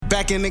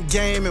Back in the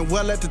game and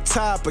well at the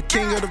top, a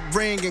king of the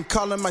ring and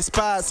calling my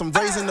spots. I'm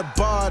raising the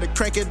bar to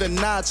crank it a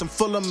notch. I'm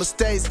full of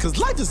mistakes, cause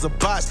life is a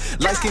botch.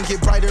 Lights can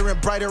get brighter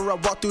and brighter. I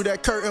walk through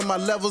that curtain, my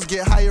levels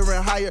get higher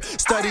and higher.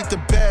 Studied the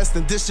best,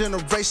 in this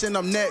generation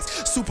I'm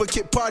next. Super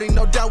Kid Party,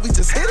 no doubt we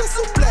just hit a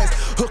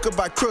suplex. Hooker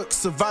by crook,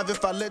 survive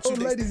if I let you.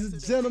 Ladies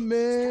and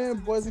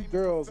gentlemen, boys and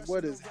girls,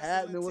 what is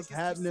happening? What's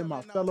happening,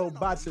 my fellow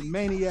botcha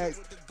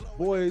maniacs?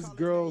 Boys,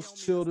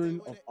 girls, children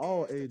of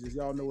all ages.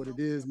 Y'all know what it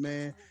is,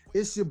 man.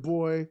 It's your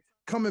boy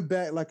coming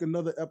back like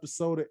another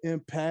episode of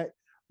Impact,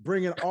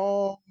 bringing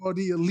all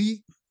the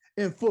elite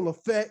in full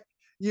effect.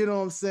 You know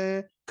what I'm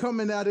saying?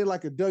 Coming at it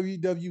like a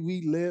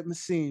WWE-led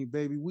machine,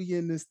 baby. We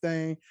in this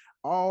thing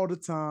all the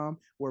time.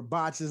 We're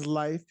botches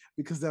life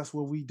because that's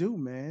what we do,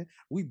 man.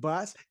 We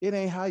botch. It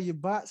ain't how you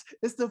botch.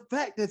 It's the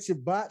fact that you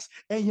botch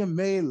and you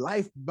made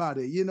life about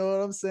it. You know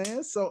what I'm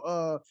saying?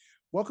 So,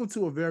 welcome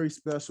to a very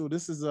special.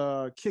 This is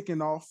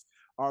kicking off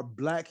our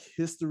Black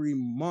History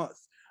Month,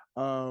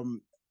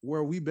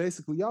 where we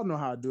basically, y'all know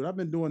how I do it. I've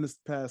been doing this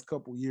the past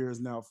couple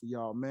years now for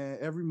y'all, man.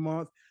 Every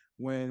month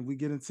when we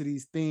get into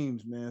these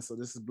themes, man. So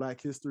this is Black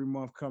History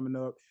Month coming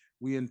up.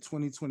 We in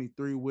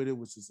 2023 with it,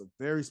 which is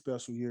a very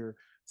special year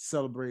to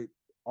celebrate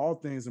all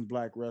things in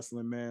Black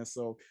wrestling, man.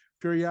 So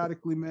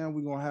periodically, man,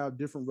 we're gonna have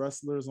different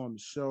wrestlers on the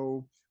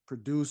show,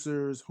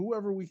 producers,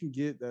 whoever we can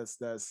get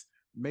that's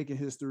making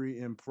history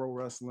in pro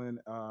wrestling,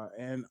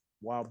 and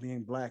while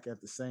being Black at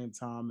the same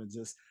time and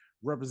just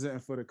representing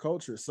for the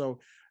culture.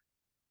 So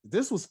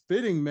this was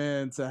fitting,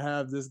 man, to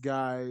have this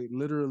guy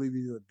literally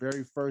be the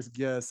very first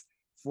guest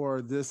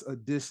for this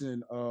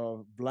edition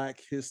of Black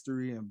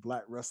History and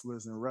Black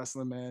Wrestlers in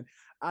Wrestling, man.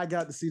 I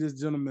got to see this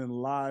gentleman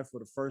live for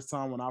the first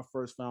time when I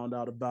first found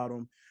out about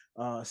him.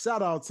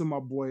 Shout out to my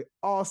boy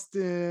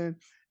Austin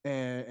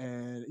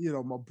and you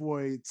know, my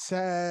boy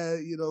Chad,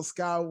 you know,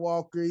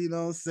 Skywalker, you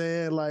know what I'm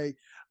saying? Like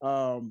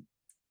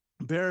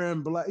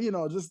Baron Black, you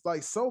know, just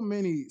like so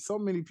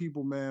many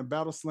people, man.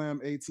 Battle Slam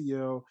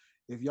ATL.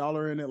 If y'all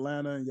are in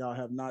Atlanta and y'all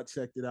have not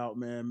checked it out,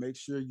 man, make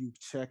sure you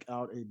check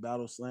out a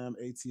Battle Slam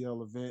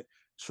ATL event.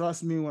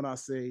 Trust me when I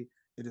say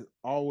it is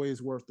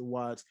always worth the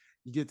watch.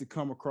 You get to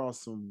come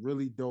across some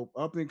really dope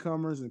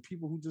up-and-comers and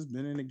people who just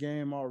been in the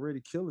game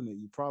already killing it.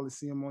 You probably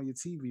see them on your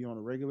TV on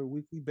a regular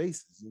weekly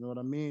basis. You know what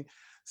I mean?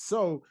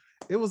 So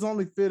it was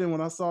only fitting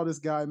when I saw this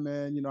guy,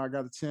 man. You know, I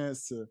got a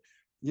chance to,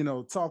 you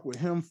know, talk with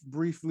him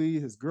briefly,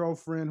 his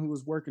girlfriend who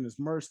was working his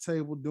merch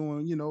table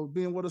doing, you know,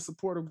 being what a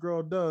supportive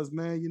girl does,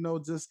 man, you know,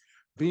 just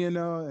being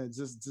and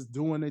just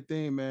doing their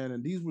thing, man.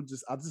 And these were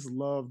just, I just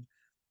loved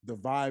the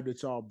vibe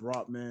that y'all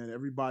brought, man.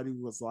 Everybody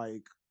was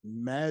like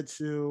mad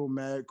chill,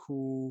 mad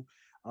cool.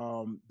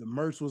 The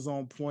merch was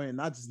on point, and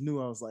I just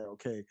knew I was like,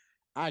 okay,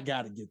 I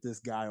got to get this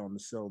guy on the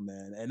show,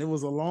 man. And it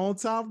was a long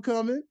time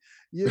coming,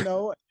 you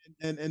know,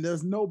 and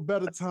there's no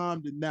better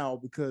time than now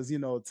because, you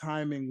know,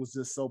 timing was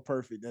just so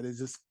perfect that it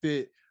just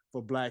fit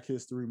for Black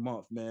History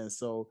Month, man.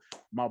 So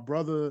my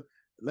brother,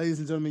 ladies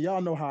and gentlemen,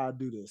 y'all know how I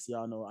do this.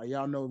 Y'all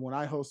know when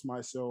I host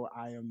my show,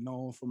 I am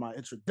known for my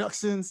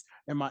introductions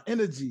and my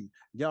energy.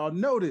 Y'all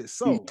know this.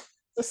 So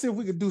let's see if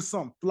we can do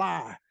something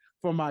fly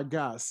for my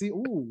guy. See,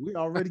 ooh, we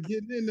already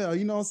getting in there.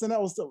 You know what I'm saying?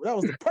 That was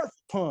the perfect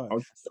pun.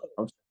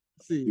 So,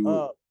 see,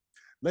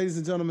 ladies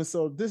and gentlemen,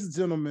 so this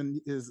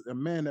gentleman is a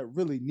man that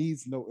really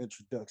needs no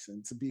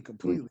introduction, to be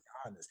completely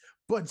honest.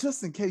 But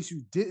just in case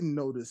you didn't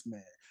know this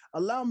man,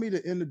 allow me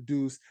to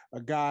introduce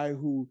a guy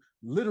who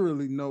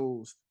literally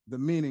knows the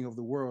meaning of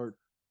the word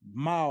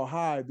mile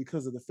high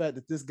because of the fact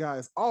that this guy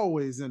is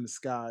always in the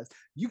skies.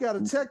 You got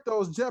to check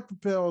those jet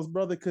propels,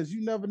 brother, because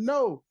you never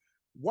know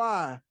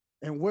why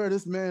and where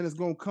this man is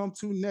going to come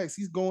to next.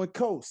 He's going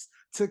coast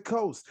to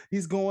coast.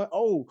 He's going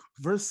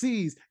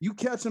overseas. You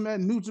catch him at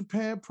New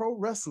Japan Pro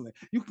Wrestling.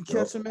 You can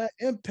catch him at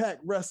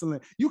Impact Wrestling.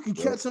 You can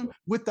catch him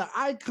with the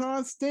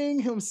icon Sting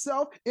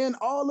himself in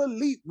All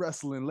Elite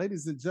Wrestling.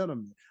 Ladies and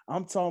gentlemen,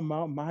 I'm talking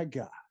about my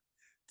guy,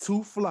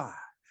 Too Fly,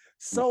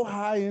 so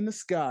high in the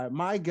sky.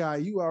 My guy,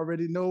 you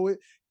already know it,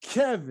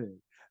 Kevin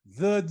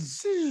the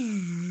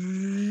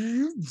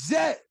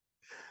Jet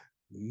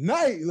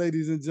Knight,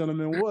 ladies and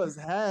gentlemen. What's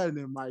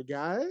happening, my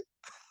guy?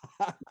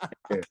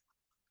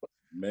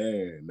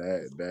 Man,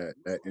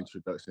 that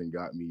introduction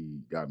got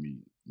me,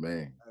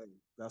 man. Hey,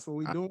 that's what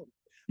we doing.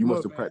 You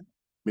must have practiced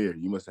mirror.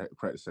 You must have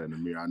practiced that in the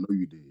mirror. I know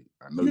you did.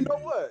 You know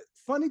what?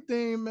 Funny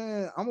thing,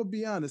 man, I'm gonna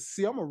be honest.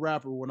 See, I'm a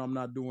rapper when I'm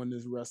not doing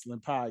this wrestling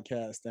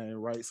podcast thing,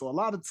 right? So a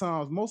lot of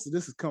times, most of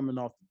this is coming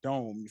off the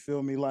dome. You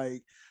feel me?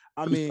 Like,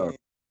 I mean,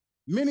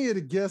 many of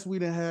the guests we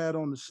done had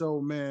on the show,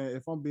 man,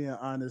 if I'm being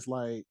honest,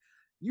 like,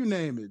 you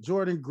name it,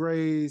 Jordan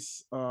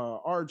Grace,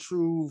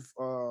 R-Truth,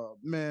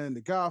 man,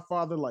 the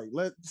Godfather, like,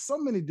 so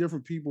many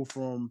different people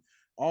from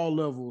all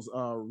levels.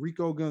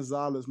 Rico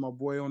Gonzalez, my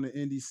boy on the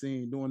indie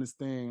scene, doing his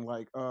thing.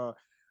 Like,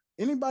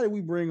 anybody we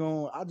bring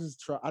on, I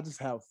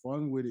just have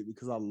fun with it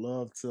because I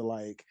love to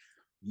like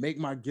make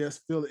my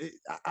guests feel it.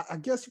 I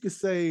guess you could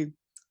say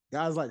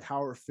guys like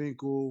Howard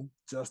Finkel,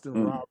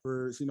 Justin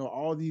Roberts, you know,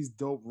 all these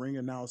dope ring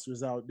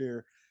announcers out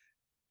there.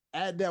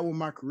 Add that with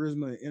my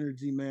charisma and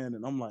energy, man,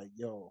 and I'm like,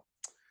 yo,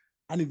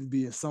 I need to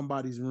be in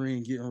somebody's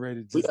ring getting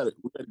ready to We just gotta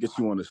get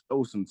you on the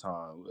show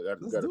sometime. We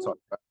let's gotta do talk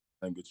it. about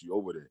it and get you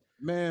over there.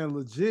 Man,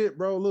 legit,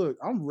 bro. Look,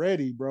 I'm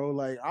ready, bro.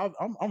 Like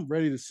I'm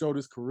ready to show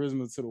this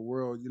charisma to the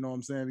world. You know what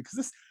I'm saying?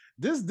 Because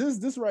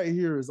this right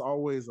here is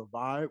always a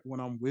vibe when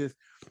I'm with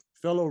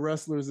fellow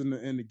wrestlers in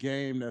the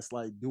game that's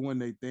like doing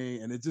their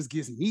thing, and it just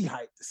gets me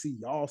hyped to see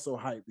y'all so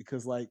hyped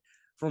because like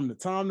from the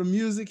time the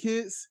music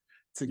hits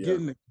to Yeah,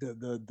 getting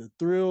the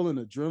thrill and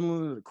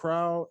adrenaline of the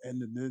crowd,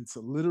 and then to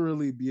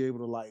literally be able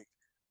to like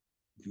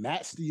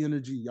match the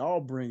energy y'all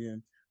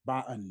bringing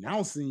by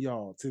announcing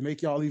y'all to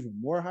make y'all even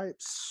more hype.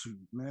 Shoot,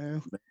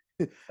 man,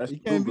 man, that's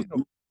it true. can't be 'Cause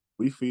no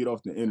we feed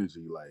off the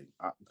energy, like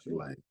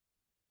sure.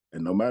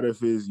 and no matter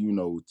if it's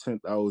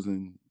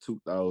 10,000,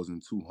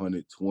 2,000,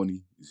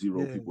 220,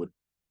 zero Yeah, people,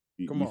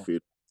 come we on.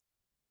 feed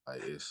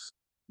like it's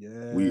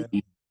Yeah, we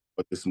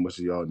but as much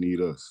as y'all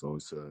need us, so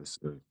it's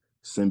a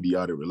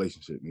symbiotic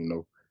relationship.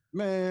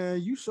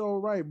 man, you so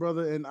right,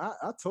 brother, and I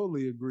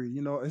totally agree.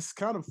 You know, it's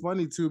kind of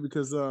funny too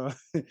because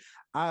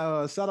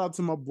I shout out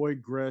to my boy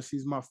Gresh.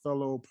 He's my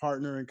fellow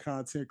partner in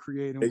content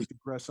creating Hey, with the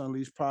Gresh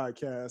Unleashed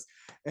podcast,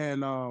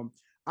 and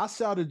I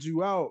shouted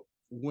you out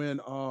when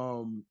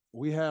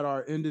we had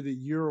our end of the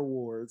year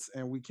awards,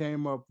 and we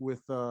came up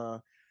with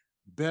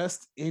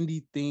best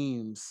indie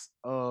themes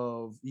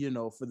of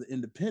for the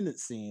independent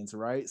scenes,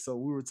 right? So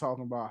we were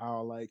talking about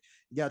how like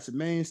you got your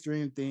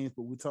mainstream themes,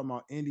 but we're talking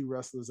about indie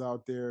wrestlers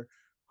out there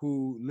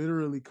who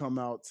literally come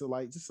out to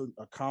like just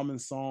a common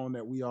song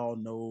that we all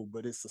know,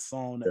 but it's a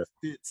song that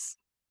yeah, fits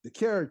the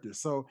character.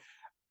 So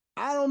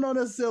I don't know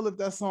necessarily if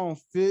that song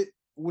fit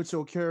what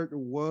your character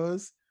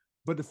was,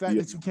 but the fact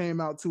yeah, that you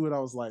came out to it, I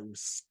was like,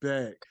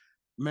 respect.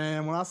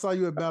 Man, when I saw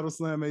you at Battle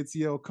Slam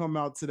ATL come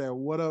out to that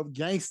What Up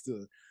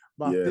Gangster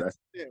by yeah. 50 That's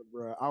Cent,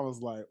 bro, I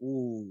was like,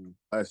 ooh.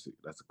 classic.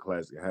 That's a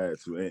classic. I had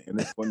to, and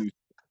it's funny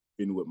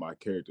fitting with my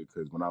character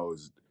because when I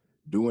was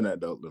doing that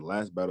the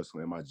last battle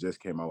slam, I just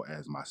came out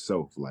as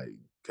myself, like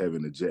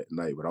Kevin the Jet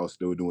Knight, but I was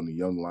still doing the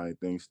young lion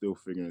thing, still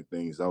figuring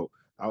things out.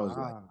 I was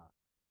like, Ah,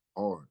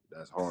 hard.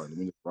 That's hard. Let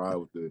me just ride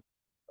with the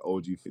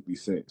OG 50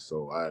 Cent.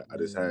 So I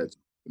just yeah. had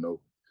to.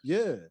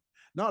 Yeah.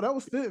 No, that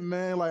was fitting,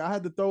 man. Like I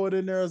had to throw it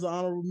in there as an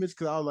honorable mention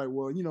because I was like,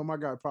 well, my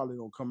guy probably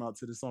don't come out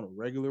to this on a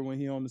regular when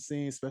he on the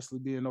scene, especially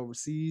being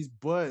overseas.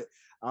 But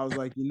I was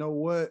like, you know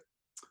what?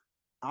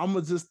 I'm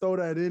gonna just throw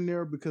that in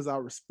there because I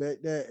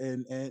respect that,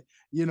 and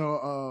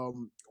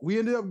we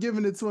ended up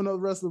giving it to another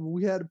wrestler, but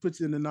we had to put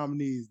you in the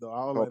nominees though.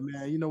 I was Oh, like,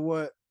 man, you know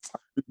what,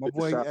 my appreciate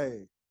the boy,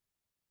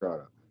 shout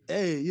out.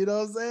 hey, you know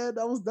what I'm saying?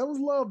 That was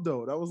love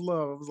though. That was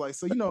love. I was like,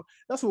 so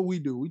that's what we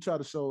do. We try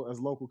to show as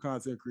local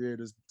content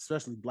creators,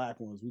 especially black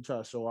ones. We try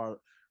to show our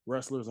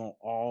wrestlers on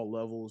all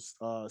levels,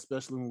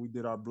 especially when we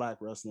did our Black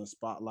Wrestling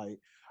Spotlight,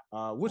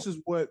 which is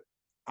what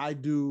I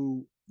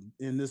do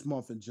in this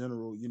month in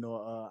general.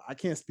 I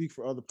can't speak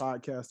for other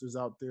podcasters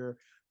out there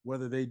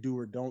whether they do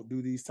or don't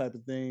do these type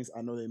of things.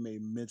 I know they may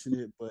mention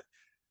it, but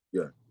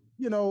Yeah,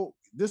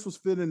 this was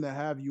fitting to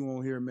have you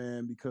on here,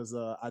 man, because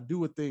I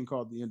do a thing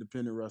called the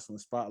Independent Wrestling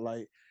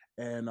Spotlight.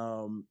 And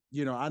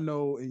I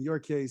know in your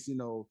case,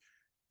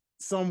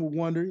 some would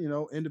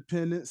wonder,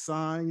 independent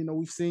sign,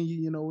 we've seen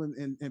you,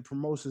 in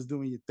promotions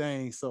doing your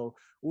thing. So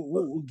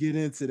we'll get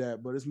into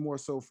that, but it's more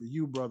so for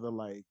you, brother,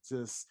 like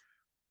just,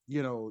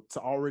 to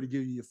already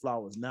give you your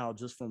flowers now,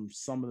 just from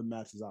some of the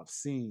matches I've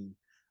seen,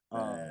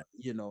 man.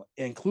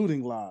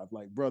 including live.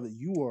 Like, brother,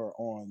 you are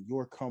on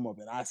your come up,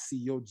 and I see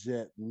your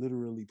jet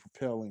literally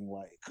propelling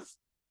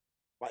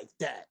like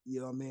that.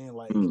 You know what I mean?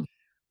 Like, Mm,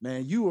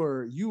 man, you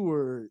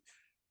were.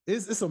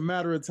 It's a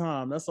matter of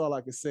time. That's all I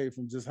can say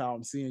from just how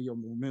I'm seeing your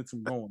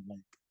momentum going. Like,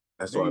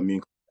 that's what I they,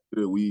 mean.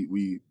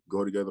 We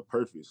go together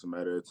perfect. It's a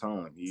matter of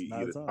time. it's a He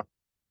matter the of top, time.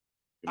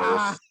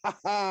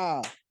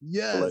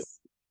 it's like Yes,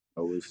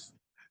 it's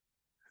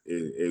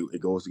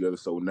it goes together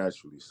so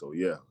naturally. So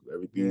yeah,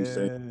 everything you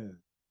say, yeah.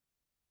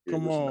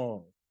 Come listen, I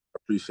on.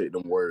 appreciate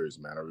them words,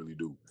 man. I really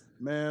do.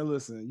 Man,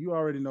 listen, you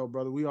already know,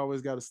 brother. We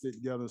always got to stick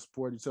together and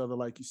support each other,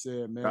 like you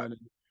said, Got, man. And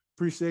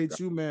appreciate got,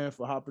 you, man,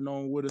 for hopping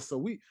on with us. So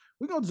we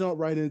gonna jump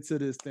right into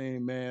this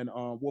thing, man.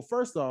 Well,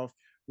 first off,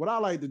 what I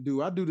like to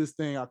do, I do this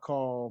thing I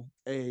call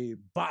a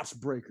botch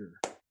breaker,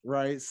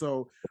 right?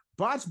 So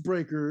botch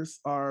breakers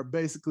are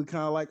basically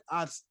kind of like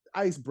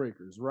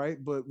icebreakers,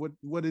 right? But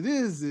what it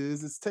is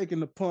it's taking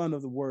the pun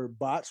of the word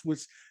botch,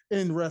 which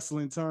in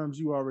wrestling terms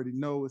you already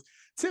know is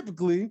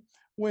typically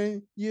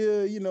when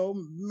you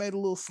made a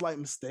little slight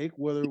mistake,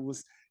 whether it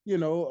was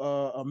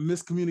a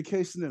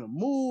miscommunication in a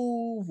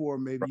move, or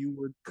maybe you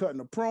were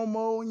cutting a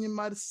promo and you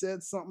might have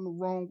said something the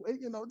wrong way,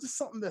 just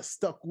something that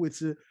stuck with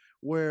you,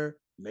 where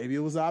maybe it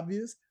was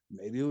obvious,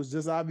 maybe it was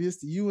just obvious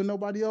to you and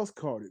nobody else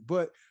caught it.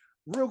 But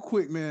real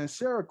quick, man,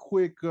 share a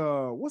quick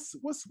what's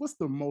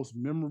the most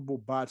memorable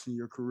botch in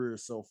your career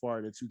so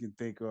far that you can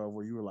think of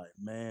where you were like,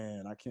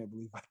 man, I can't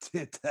believe I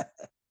did that.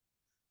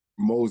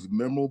 Most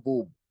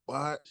memorable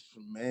botch,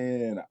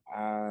 man.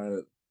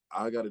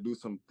 I got to do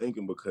some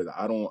thinking because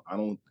I don't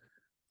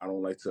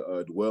like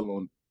to dwell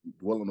on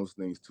those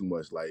things too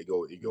much. Like it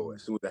go Mm,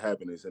 as soon as it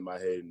happens, it's in my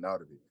head and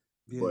out of it.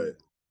 yeah, But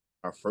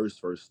I first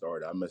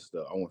started, I messed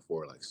up. I went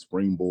for like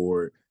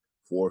springboard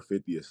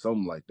 450 or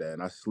something like that,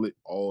 and I slipped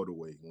all the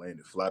way,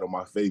 landed flat on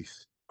my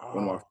face.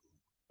 One of my Oh,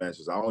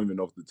 matches. I don't even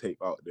know if the tape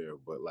out there,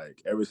 but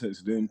like ever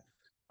since then,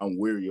 I'm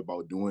weary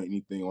about doing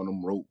anything on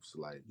them ropes.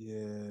 Like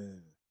yeah.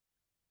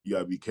 you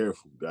gotta be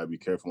careful. Gotta be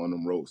careful on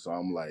them ropes. So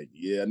I'm like,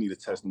 yeah, I need to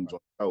test Talk them about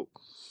joints out.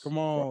 Come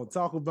on,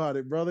 talk about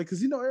it, brother.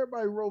 Because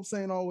everybody ropes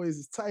ain't always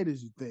as tight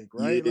as you think,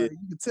 right? Yeah, Like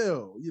you can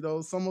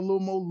tell, some a little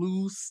more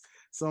loose,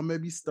 some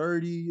maybe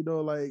sturdy.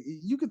 Like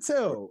you could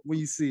tell when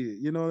you see it.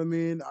 You know what I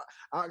mean?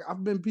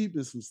 I've been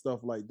peeping some stuff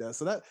like that.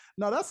 So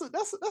no,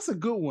 that's a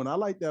good one. I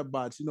like that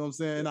botch. You know what I'm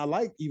saying? And I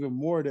like even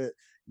more that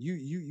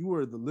you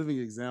were the living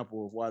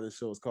example of why this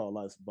show is called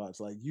Life's a Botch.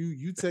 Like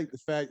you take the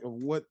fact of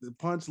what the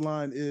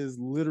punchline is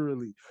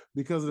literally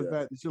because of the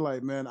yeah. fact that you're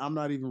like, man, I'm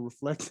not even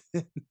reflecting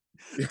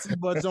too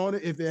much on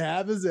it. If it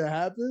happens, it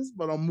happens.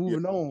 But I'm Yeah,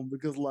 moving on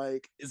because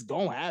like it's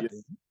gonna yeah.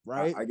 happen,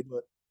 right? I,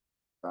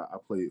 But I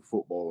played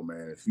football,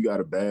 man. If you got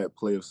a bad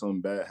play or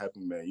something bad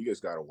happen, man, you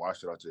just gotta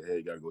wash it out your head.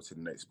 You gotta go to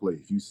the next play.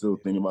 If you still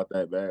thinking about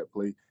that bad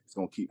play, it's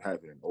gonna keep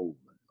happening over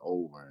and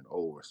over and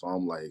over. So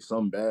I'm like,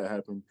 something bad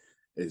happened,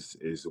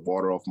 it's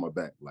water off my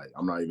back. Like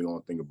I'm not even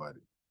gonna think about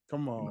it.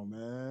 come You know, on,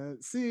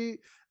 man. See,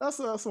 that's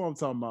what I'm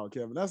talking about,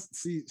 Kevin.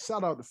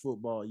 Shout out to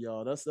football,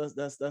 y'all. That's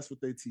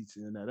what they teach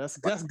you in that.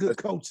 like That's good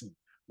coaching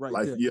right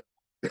life, there. yeah,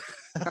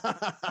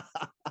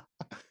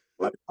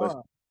 life lesson.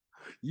 Uh,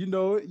 you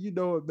know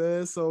it,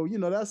 man. So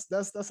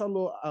that's our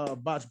little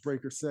botch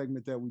breaker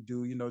segment that we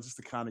do. Just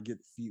to kind of get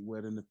the feet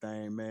wet in the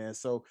thing, man.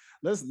 So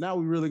now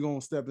we really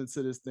gonna step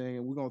into this thing,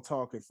 and we're gonna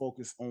talk and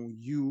focus on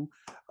you,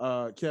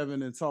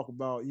 Kevin, and talk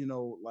about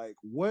like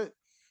what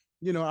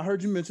I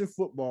heard you mention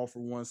football for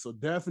one, so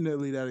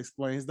definitely that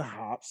explains the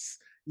hops.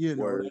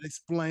 Word. That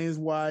explains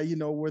why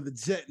where the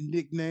Jet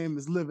nickname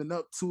is living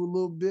up to a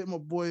little bit. My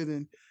boy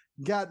then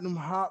got them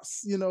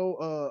hops,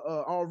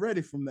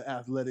 already from the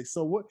athletics.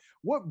 So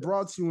what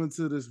brought you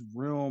into this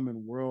realm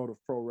and world of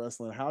pro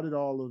wrestling? How did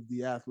all of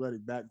the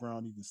athletic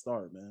background even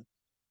start, man?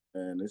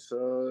 And it's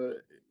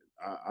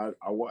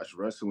I watched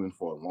wrestling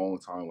for a long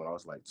time when I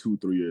was like 2,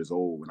 3 years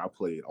old. When I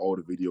played all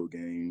the video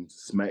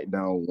games,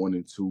 SmackDown 1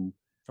 and 2,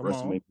 Come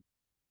on.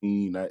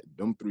 WrestleMania, that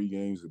them 3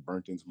 games have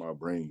burnt into my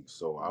brain.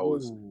 So I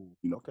was, Oh,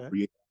 okay.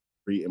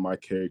 creating my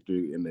character,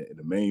 and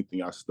the main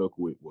thing I stuck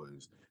with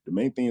was the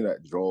main thing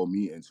that draw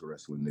me into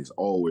wrestling is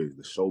always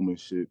the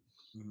showmanship,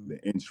 Mhm.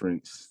 the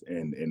entrance,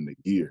 and the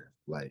gear.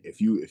 Like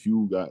if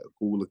you got a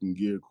cool looking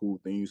gear, cool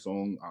theme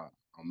song,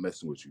 I'm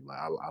messing with you. Like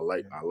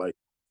Yeah. I like.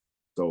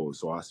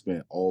 So I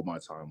spent all my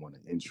time on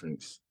the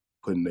entrance,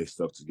 putting their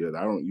stuff together.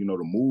 I don't,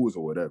 the moves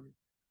or whatever,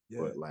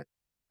 Yeah. but like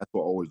that's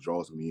what always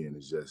draws me in.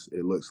 Is just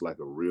it looks like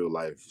a real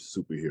life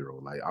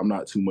superhero. Like I'm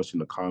not too much in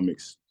the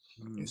comics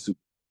and Mhm.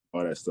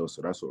 all that stuff.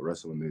 So that's what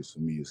wrestling is for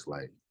me. It's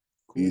like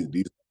Cool.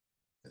 these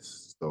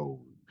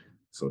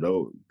so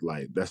though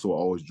like that's what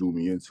always drew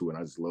me into, and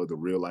I just love the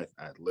real life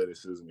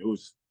athleticism. It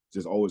was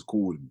just always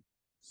cool to me.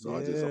 So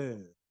I just Yeah.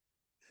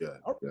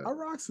 yeah yeah I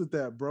rocks with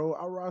that, bro.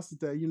 I rocks with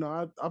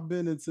that. I've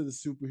been into the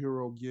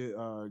superhero get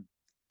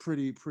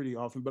pretty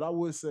often, but I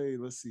would say,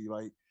 let's see,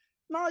 like,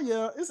 nah,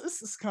 yeah,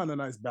 it's kind of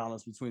nice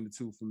balance between the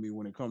two for me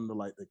when it comes to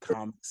like the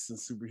comics and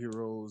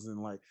superheroes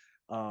and like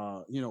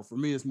for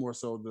me it's more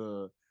so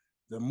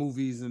the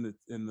movies and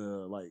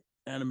the like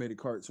animated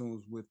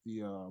cartoons with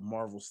the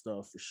Marvel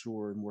stuff for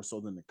sure, more so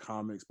than the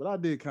comics. But I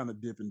did kind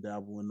of dip and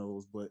dabble in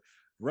those, but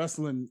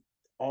wrestling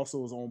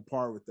also is on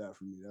par with that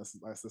for me.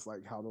 That's just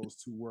like how those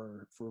two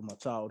were for my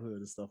childhood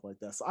and stuff like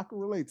that. So I can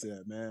relate to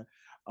that, man.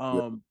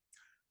 yeah. Um,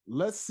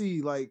 let's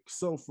see, like,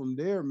 so from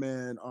there,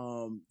 man,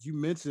 you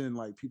mentioned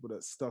like people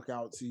that stuck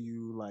out to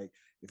you, like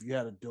if you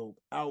had a dope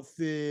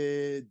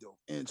outfit, dope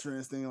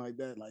entrance, thing like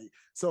that. Like,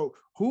 so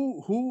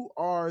who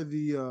are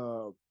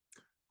the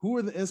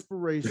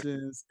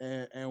inspirations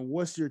and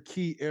what's your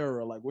key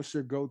era? Like, what's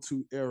your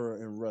go-to era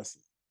in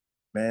wrestling?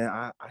 Man,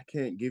 I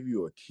can't give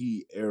you a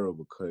key era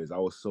because I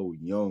was so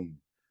young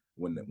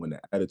when the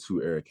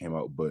Attitude Era came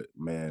out. But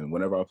man,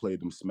 whenever I played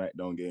them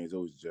SmackDown games, it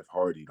was Jeff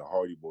Hardy, the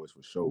Hardy Boys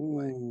for sure.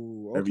 Like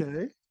Ooh, every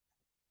okay.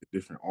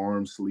 different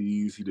arm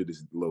sleeves, he did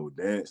this little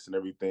dance and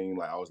everything.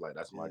 Like I was like,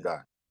 that's my Yeah.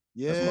 guy.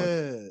 That's my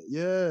Yeah,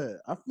 yeah.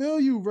 I feel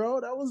you, bro.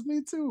 That was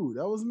me too.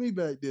 That was me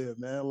back there,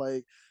 man.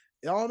 Like,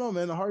 I don't know,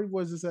 man. The Hardy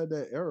Boys just had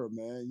that era,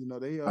 man.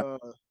 They I,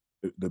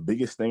 the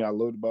biggest thing I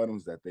loved about them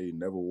is that they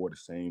never wore the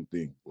same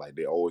thing. Like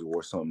they always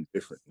wore something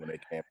different when they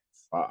came.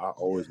 I yeah,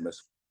 always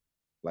mess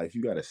like if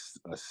you got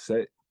a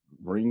set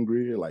ring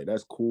gear, like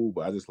that's cool,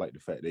 but I just like the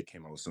fact they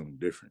came out with something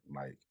different.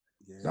 Like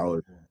that yeah.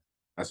 was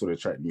that's what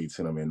attracted me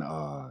to them. And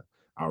I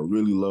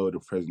really love the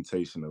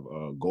presentation of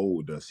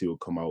Goldust. He'll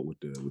come out with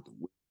the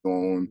wig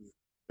on,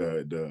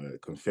 Ooh, the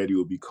confetti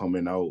will be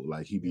coming out,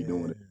 like he be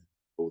doing yeah. the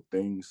whole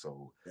thing.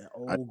 So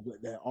I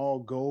That all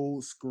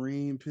gold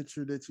screen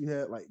picture that you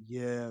had. Like,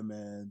 yeah,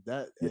 man.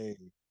 yeah, Hey,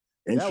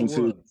 that entrances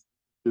was.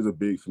 is a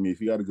big for me.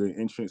 If you got a good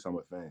entrance, I'm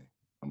a fan.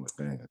 I'm a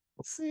fan.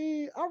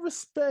 See, I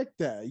respect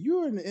that.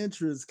 You're an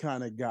interest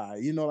kind of guy,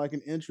 like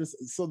an interest.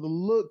 So the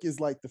look is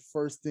like the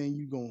first thing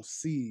you're gonna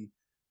see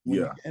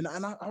when Yeah.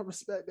 I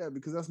respect that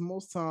because that's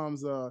most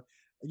times I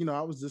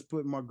was just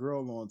putting my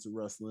girl on to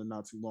wrestling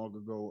not too long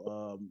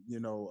ago.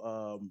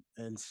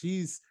 And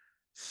she's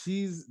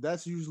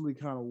that's usually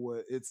kind of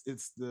what it's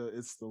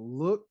the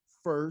look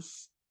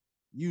first,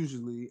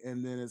 usually,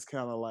 and then it's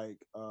kind of like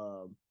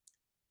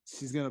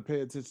she's gonna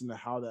pay attention to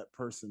how that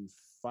person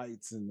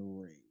fights in the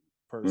ring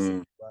per se,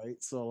 Mm. right?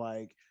 So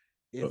like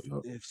if Yup,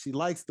 yup. if she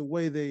likes the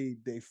way they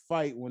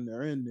fight when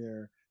they're in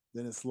there,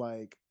 then it's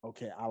like,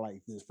 okay, I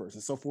like this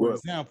person. So for What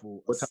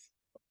example, what type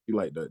you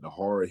like the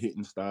hard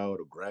hitting style,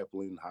 the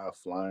grappling, high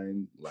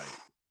flying, like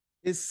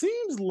it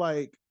seems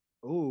like,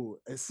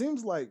 it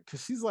seems like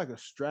because she's like a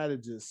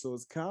strategist, so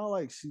it's kind of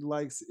like she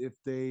likes if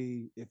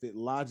it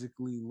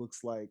logically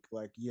looks like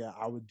yeah,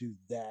 I would do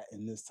that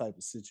in this type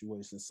of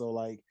situation. So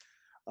like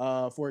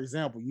for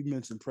example, you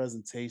mentioned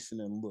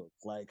presentation and look.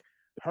 Like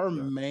her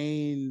yeah.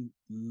 main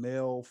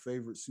male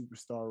favorite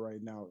superstar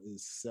right now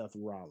is Seth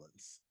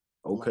Rollins.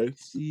 Like Okay.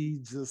 she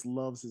just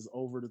loves his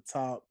over the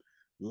top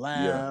Yeah.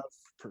 laugh,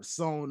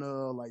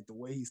 persona, like the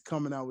way he's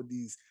coming out with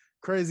these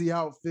crazy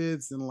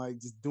outfits and like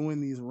just doing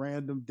these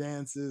random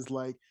dances.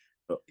 Like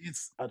Uh,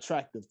 it's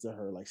attractive to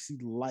her. Like she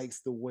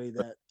likes the way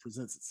that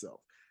presents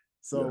itself. yeah.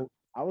 So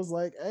I was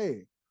like,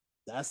 hey,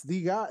 that's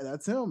the guy.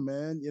 That's him,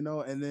 man.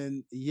 And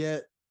then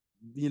yet,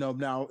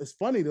 now it's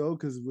funny though,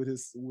 because with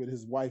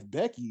his wife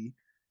Becky,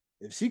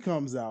 if she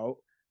comes out,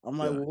 I'm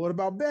like, Yeah. well, what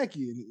about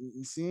Becky?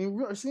 And she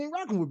ain't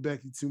rocking with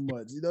Becky too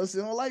much. She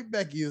don't like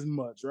Becky as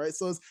much, right?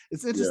 So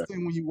it's Yeah.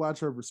 interesting when you watch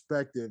her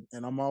perspective,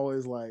 and I'm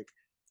always like,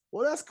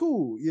 well, that's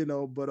cool.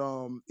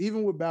 But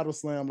even with Battle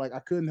Slam, like I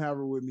couldn't have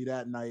her with me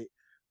that night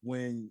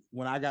when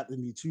I got to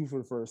meet you for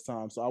the first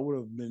time. So I would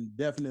have been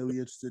definitely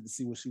interested to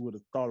see what she would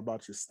have thought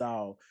about your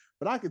style.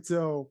 But I could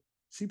tell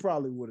she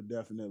probably would have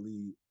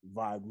definitely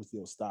vibed with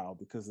your style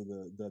because of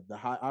the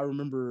high. I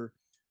remember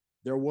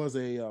there was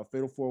a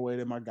fatal four way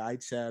that my guy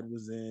Chad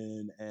was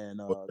in, and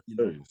What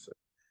series?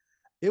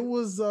 it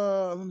was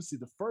let me see.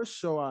 The first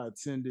show I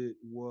attended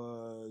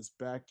was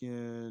back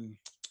in,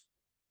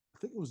 I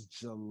think it was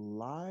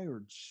July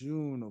or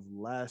June of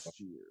last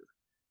year,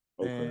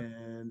 Okay.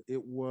 and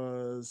it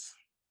was,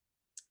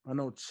 I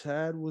know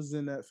Chad was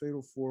in that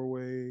fatal four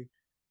way.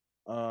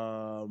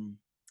 Um,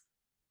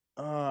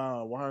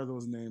 why are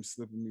those names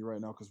slipping me right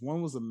now? Because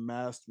one was a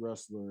masked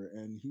wrestler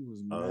and he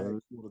was mad Uh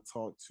cool to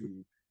talk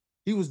to.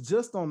 He was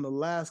just on the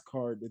last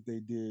card that they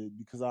did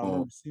because I um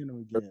remember seeing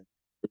him again.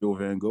 Ariel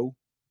Van Gogh.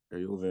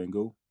 Ariel Van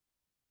Gogh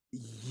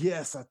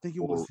Yes, I think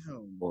it was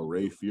or him.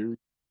 Ray Fury.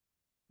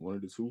 One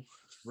of the two.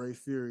 Ray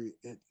Fury.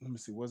 Let me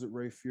see. Was it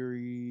Ray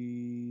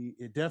Fury?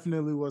 It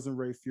definitely wasn't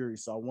Ray Fury.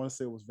 So I want to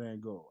say it was Van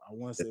Gogh. I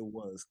want to say it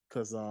was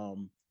because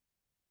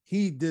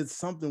he did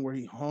something where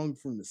he hung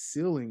from the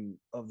ceiling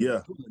of the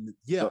Yeah. building.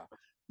 Yeah, Yup. Van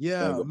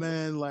yeah, Gogh.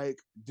 man. Like,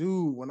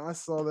 dude, when I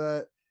saw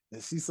that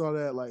and she saw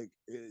that, like,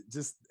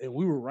 and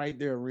we were right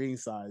there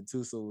ringside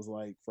too. So it was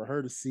like for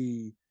her to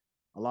see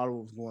a lot of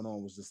what was going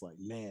on was just like,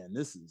 man,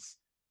 this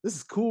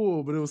is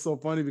cool. But it was so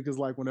funny because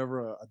like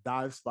whenever a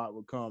dive spot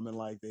would come and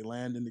like they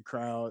land in the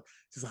crowd,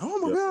 she's like, oh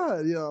my Yeah. god,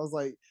 I was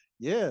like,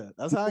 yeah,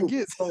 that's how it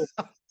gets. Oh,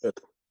 yeah,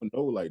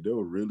 no, like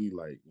they'll really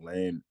like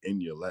land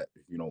in your lap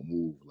if you don't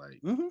move.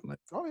 Hmm. Like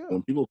Oh yeah.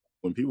 when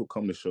people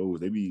come to shows,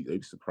 they be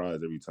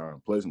surprised every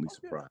time, pleasantly Oh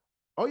yeah. surprised.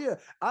 Oh yeah,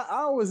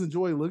 I always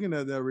enjoy looking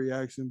at that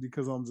reaction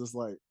because I'm just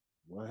like,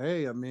 well,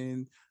 hey, I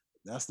mean,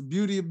 that's the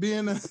beauty of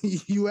being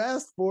you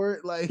asked for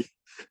it. Like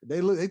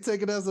they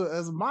take it as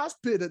a mosh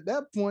pit at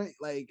that point.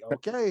 Like,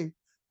 okay,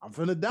 I'm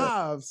finna Yeah,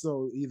 dive,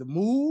 so either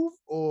move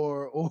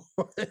or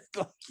it's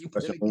like you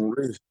that's better your get. own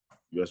risk.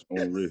 That's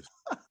your own risk.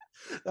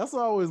 That's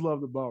what I always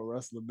loved about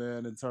wrestling,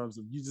 man. In terms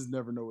of you just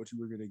never know what you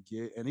were gonna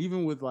get, and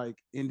even with like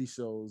indie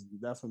shows,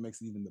 that's what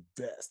makes it even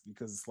the best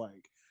because it's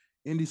like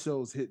indie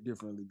shows hit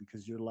differently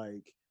because you're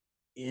like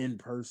in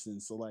person.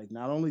 So like,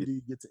 not only do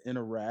you get to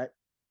interact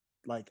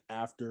like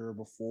after,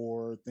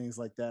 before, things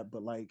like that,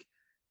 but like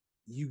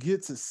you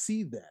get to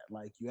see that.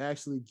 Like you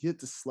actually get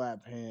to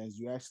slap hands.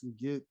 You actually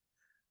get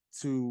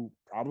to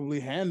probably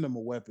hand them a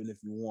weapon if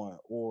you want,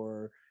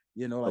 or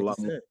A like you lot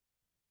more, said,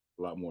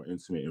 a lot more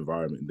intimate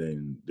environment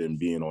than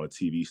being on a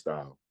TV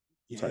style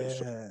type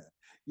show.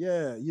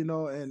 yeah, yeah,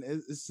 and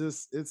it's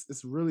just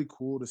it's really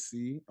cool to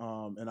see.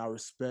 And I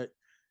respect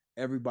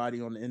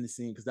everybody on the indie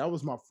scene because that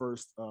was my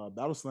first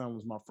Battle Slam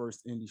was my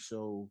first indie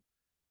show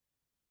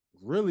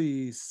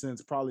really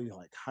since probably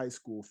like high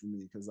school for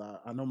me because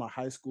I know my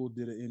high school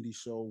did an indie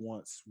show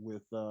once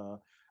with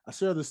I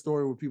share this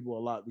story with people a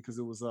lot because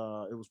it was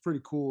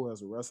pretty cool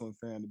as a wrestling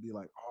fan to be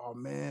like, oh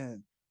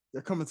man,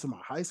 they're coming to my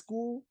high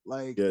school,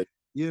 like, Yeah,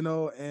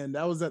 and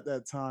that was at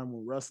that time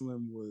when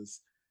wrestling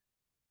was,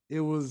 it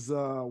was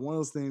one of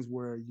those things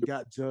where you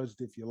got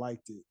judged if you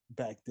liked it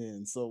back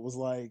then. So it was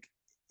like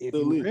if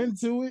you still were is.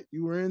 into it,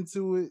 you were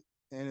into it,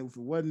 and if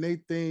it wasn't a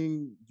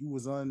thing, you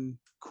was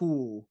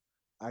uncool,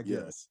 I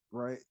Yeah, guess,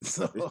 right?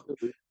 So it still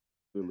is.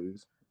 Still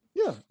is.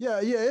 yeah, yeah,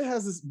 yeah, it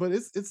has this, but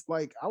it's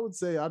like I would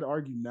say I'd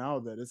argue now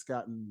that it's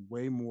gotten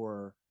way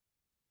more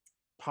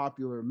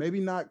popular. Maybe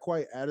not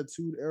quite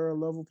Attitude Era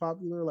level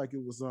popular like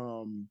it was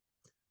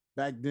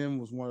back then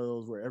was one of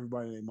those where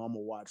everybody and their mama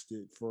watched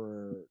it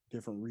for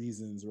different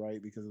reasons,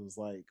 right? Because it was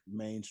like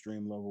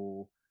mainstream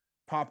level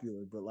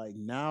popular. But like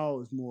now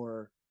it's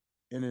more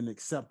in an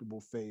acceptable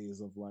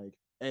phase of like,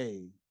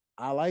 hey,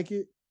 I like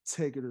it,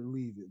 take it or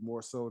leave it,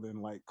 more so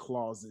than like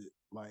closet,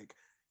 like,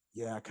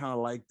 yeah, I kind of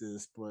like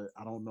this, but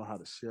I don't know how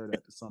to share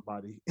that to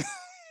somebody.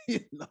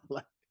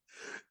 Like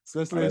Oh,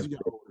 especially as that's you get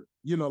dope.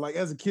 older. Like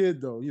as a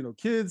kid though,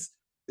 kids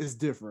is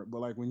different.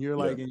 But like when you're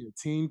Yeah. like in your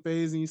teen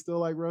phase and you still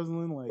like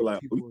wrestling, like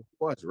Like, we people,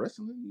 watch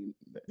wrestling?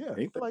 yeah,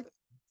 Ain't they're that? like,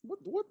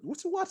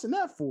 what you watching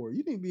that for?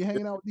 You need to be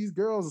hanging out with these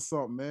girls or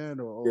something, man,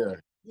 or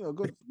Yeah.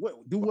 go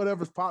do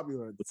whatever's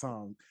popular at the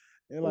time.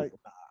 And like,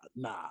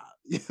 nah.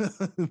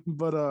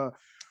 But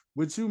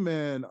with you,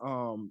 man,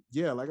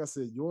 yeah, like I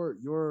said,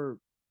 your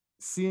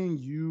seeing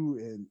you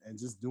and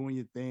just doing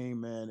your thing,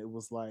 man, it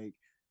was like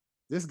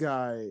this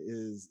guy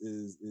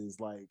is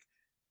like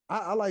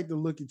I like to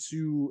look at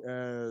you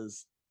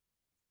as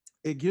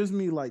it gives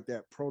me like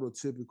that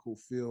prototypical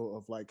feel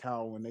of like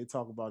how when they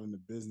talk about in the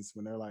business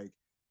when they're like,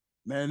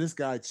 man, this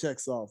guy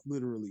checks off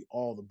literally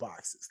all the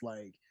boxes.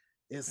 Like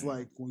it's Mm.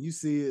 like when you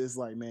see it, it's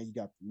like, man, you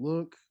got the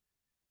look,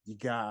 you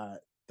got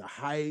the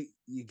height,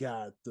 you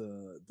got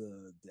the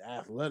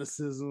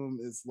athleticism.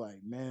 It's like,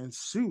 man,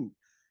 shoot,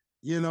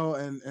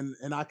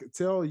 and I could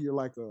tell you're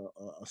like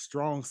a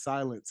strong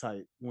silent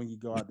type when you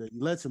go out there.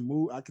 You let your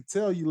move. I could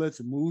tell you let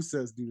your move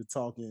sets do the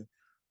talking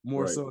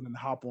more Right. so than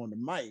hop on the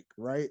mic,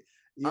 right?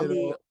 I You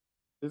mean, know.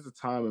 there's a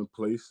time and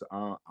place.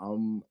 I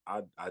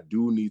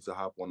do need to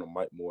hop on the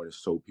mic more to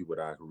show people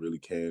that I really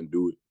can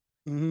do it.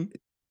 Hmm.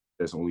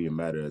 That's only a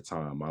matter of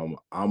time.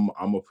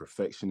 I'm a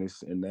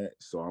perfectionist in that,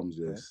 so I'm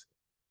Okay, just,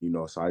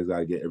 so I just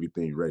gotta get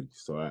everything ready.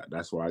 So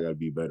that's why I gotta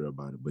be better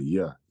about it. But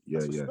yeah, yeah,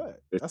 that's yeah. respect.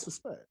 It's, That's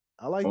respect.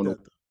 I I like don't know. that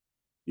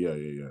Yeah,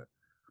 yeah, yeah.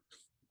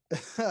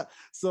 though.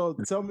 So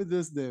tell me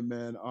this then,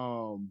 man.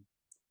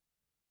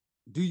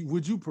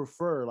 Would you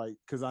prefer like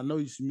because I know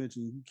you should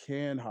mention you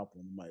can hop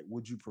on the mic.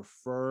 Would you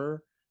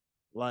prefer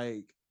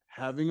like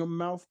having a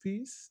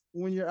mouthpiece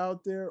when you're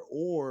out there,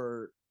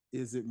 or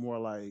is it more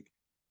like,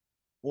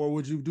 or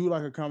would you do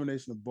like a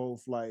combination of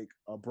both, like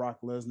a Brock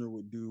Lesnar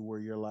would do, where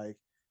you're like,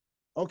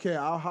 okay,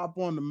 I'll hop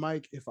on the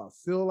mic if I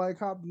feel like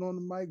hopping on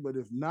the mic, but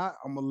if not,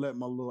 I'm gonna let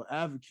my little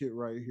advocate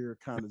right here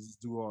kind of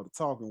just do all the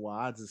talking while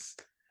I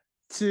just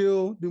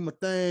chill, do my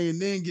thing,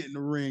 and then get in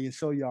the ring and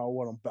show y'all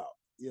what I'm about,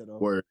 you know?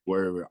 Where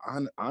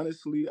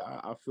honestly,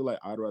 I feel like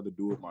I'd rather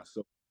do it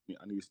myself.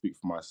 I need to speak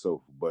for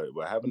myself, but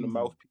having the Mm,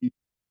 mouthpiece,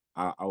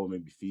 I would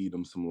maybe feed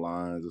them some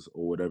lines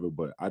or whatever.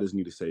 But I just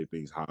need to say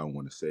things how I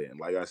want to say it. And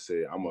like I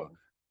said, yeah. I'm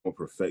a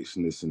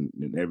perfectionist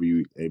in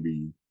every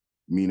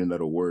meaning of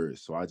the word.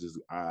 So I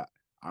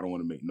don't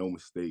want to make no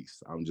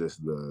mistakes. I'm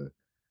just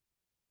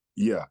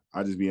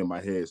I just be in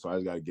my head. So I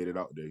just gotta get it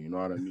out there. You know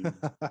what I mean?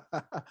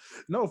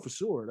 No, for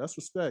sure. That's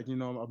respect.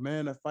 A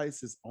man that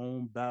fights his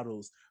own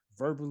battles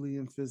verbally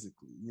and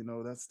physically.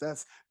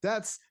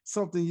 That's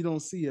something you don't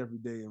see every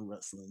day in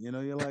wrestling.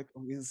 You're like,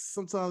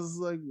 sometimes it's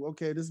like,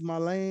 okay, this is my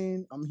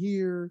lane. I'm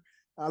here.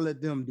 I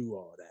let them do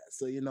all that.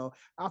 So,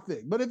 I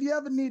think. But if you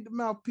ever need the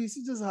mouthpiece,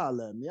 you just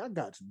holler at me. I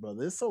got you,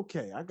 brother. It's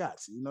okay. I got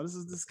you. This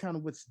is kind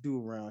of what you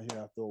do around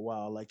here after a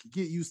while. Like you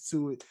get used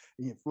to it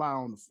and you fly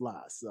on the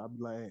fly. So I'll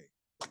be like, hey,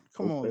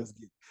 come on, Okay. let's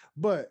get it.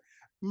 But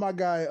my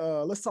guy,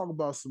 let's talk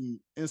about some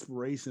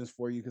inspirations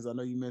for you because I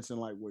know you mentioned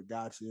like what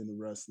got you into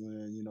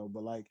wrestling,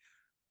 but like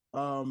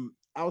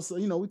I was,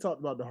 we talked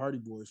about the Hardy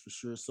Boys for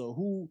sure. So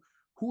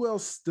who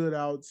else stood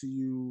out to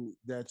you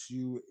that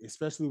you,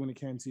 especially when it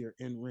came to your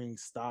in-ring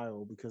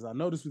style? Because I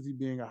noticed with you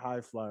being a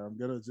high flyer, I'm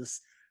gonna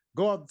just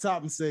go up the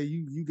top and say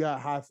you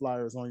got high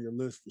flyers on your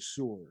list for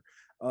sure.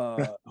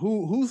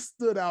 Who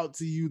stood out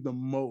to you the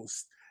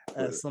most For,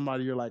 as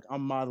somebody you're like,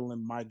 I'm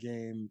modeling my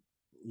game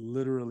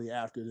literally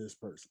after this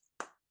person?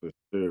 for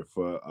sure.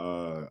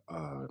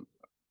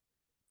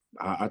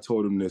 I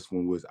told him this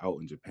when we was out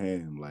in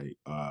Japan. Like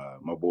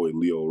my boy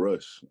Leo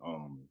Rush.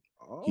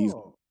 He's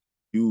Oh.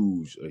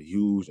 a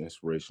huge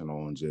inspiration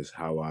on just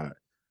how I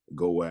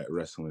go at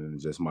wrestling and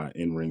just my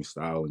in ring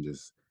style and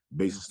just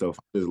basic Mhm. stuff.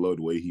 I just love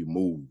the way he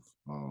moves.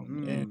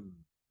 And Mm.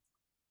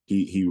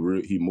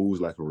 he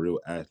moves like a real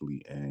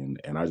athlete, and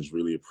I just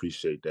really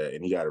appreciate that.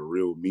 And he got a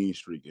real mean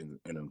streak in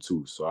him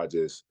too. So I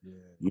just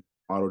Yeah.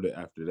 modeled it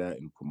after that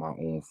and put my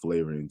own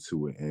flavor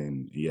into it.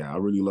 And yeah, I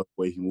really love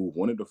the way he moved.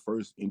 One of the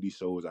first indie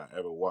shows I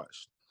ever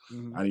watched, I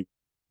Mhm. didn't even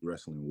know what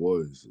wrestling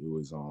was. It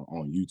was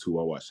on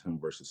YouTube. I watched him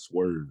versus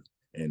Swerve,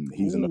 and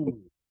he's another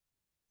Ooh.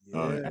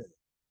 uh Yeah.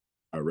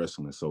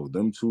 wrestling. So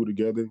them two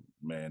together,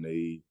 man,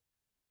 they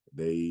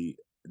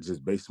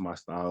just based my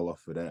style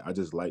off of that. I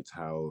just liked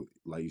how,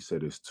 like you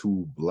said, it's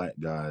two black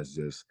guys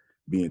just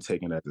being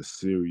taken as a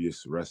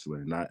serious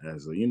wrestler, not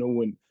as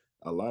when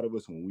a lot of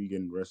us when we get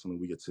in wrestling,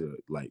 we get to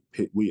like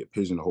we get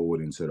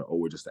pigeonholed into the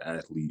we're just an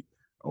athlete,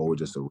 we're Mhm.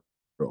 just a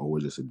or we're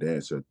just a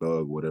dancer, a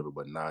thug, whatever.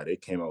 But nah, they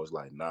came out was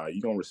like, nah,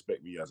 you don't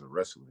respect me as a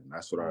wrestler, and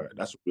Mhm.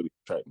 that's what really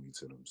attracted me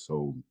to them.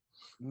 So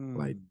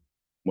like Mm.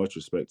 much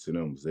respect to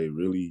them. 'Cause they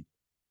really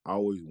I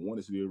always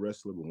wanted to be a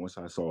wrestler, but once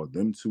I saw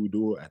them two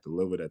do it at the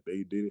level that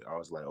they did it, I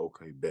was like,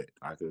 okay, bet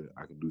I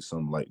could do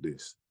something like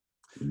this,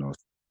 you know.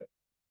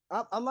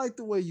 I like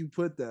the way you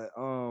put that.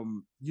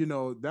 You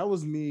know, that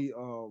was me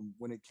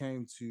when it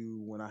came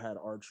to when I had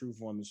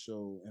R-Truth on the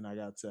show and I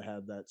got to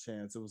have that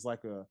chance. It was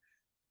like a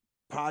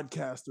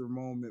podcaster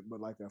moment, but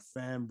like a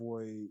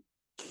fanboy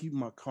keep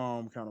my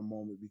calm kind of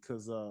moment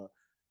because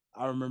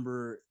I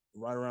remember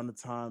right around the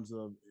times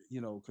of,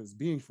 you know, because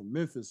being from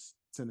Memphis,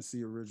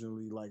 Tennessee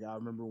originally, like I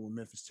remember when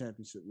Memphis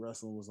Championship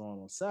Wrestling was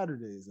on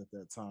Saturdays at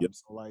that Yep. time.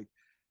 So like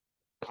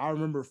I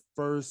remember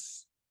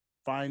first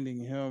finding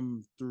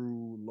him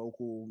through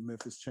local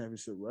Memphis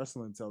Championship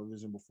Wrestling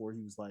television before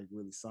he was like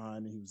really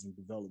signed and he was in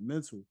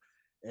developmental.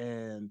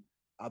 And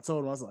I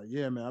told him, I was like,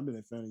 yeah, man, I've been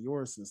a fan of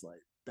yours since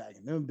like back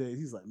in them days.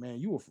 He's like, man,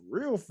 you a for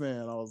real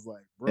fan. I was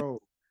like, bro,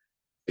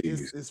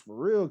 it's for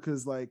real.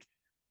 Cause like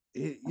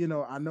it, you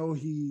know, I know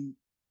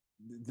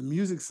the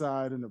music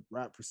side and the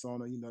rap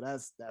persona, you know,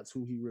 that's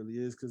who he really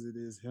is because it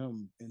is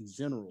him in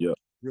general, Yep.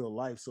 real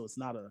life. So it's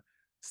not a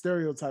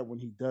stereotype when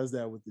he does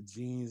that with the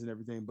jeans and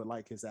everything, but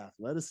like his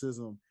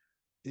athleticism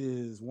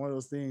is one of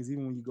those things.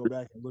 Even when you go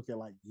back and look at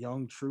like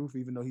Young Truth,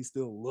 even though he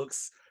still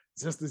looks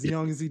just as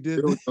young as he did,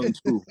 Still young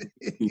too.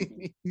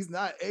 he's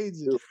not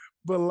aging. Still,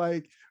 But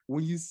like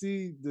when you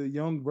see the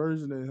young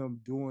version of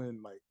him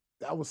doing like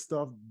that was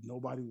stuff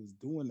nobody was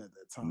doing at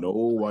that time. Like,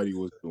 nobody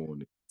was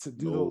doing it. to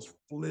do No, those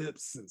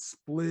flips and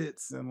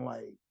splits and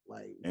like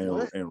and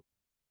what?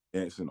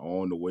 dancing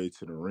on the way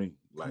to the ring,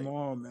 Come like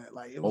on, man!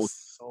 Like it was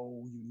most,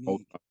 so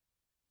most unique,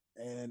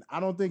 and I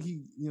don't think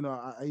he, you know,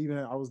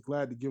 I was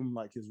glad to give him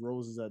like his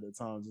roses at the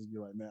time. Just be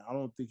like, man, I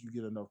don't think you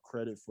get enough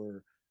credit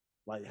for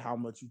like how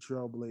much you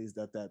trailblazed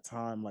at that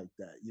time, like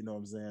that. You know what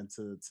I'm saying?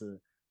 To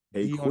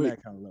hey be on quick,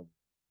 that kind of level,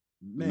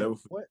 man. never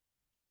What?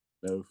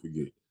 never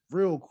forget.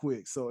 Real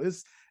quick. So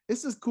it's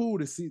just cool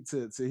to see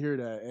to hear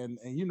that, and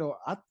you know,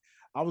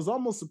 I was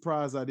almost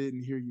surprised I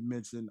didn't hear you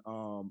mention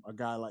a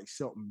guy like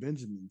Shelton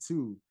Benjamin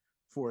too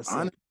for a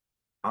Hon- second.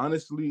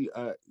 Honestly,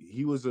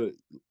 he was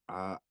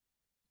uh,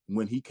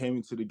 when he came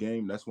into the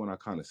game. That's when I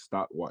kind of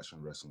stopped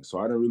watching wrestling, so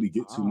I didn't really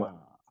get too Ah,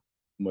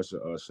 much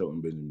of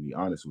Shelton Benjamin. To be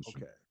honest with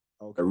you, okay,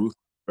 the okay. Ruth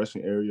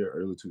Russian area,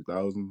 early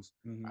 2000s.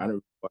 I Hmm.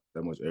 didn't watch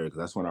that much area because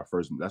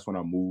that's when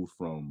I moved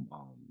from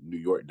New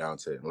York down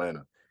to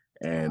Atlanta,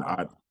 and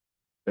Ah,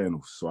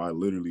 so I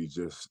literally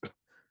just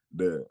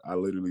I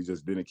literally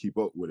just didn't keep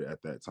up with it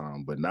at that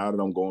time. But now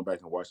that I'm going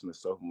back and watching the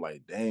stuff, I'm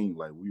like, dang,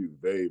 like we were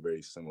very,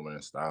 very similar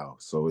in style.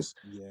 So it's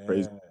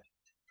crazy. yeah.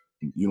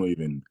 You don't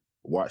even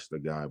watch the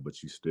guy,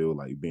 but you still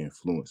like be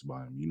influenced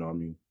by him. You know what I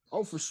mean?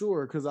 Oh, for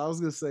sure. Because I was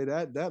gonna say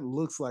that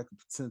looks like a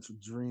potential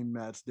dream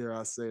match. Dare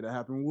I say to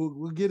happen?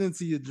 We'll get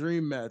into your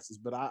dream matches,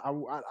 but I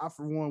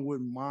for one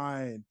wouldn't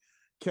mind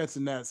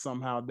catching that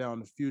somehow down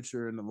the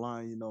future in the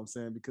line. You know what I'm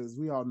saying? Because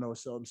we all know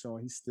Sheldon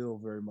Showing he's still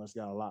very much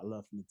got a lot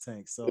left in the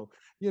tank. So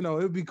you know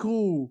it'd be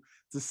cool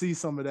to see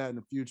some of that in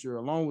the future,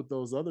 along with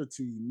those other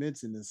two you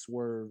mentioned, in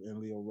Swerve and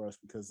Leo Rush,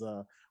 because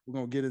we're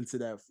gonna get into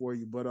that for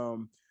you. But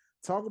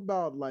talk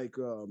about like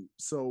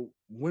so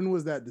when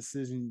was that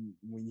decision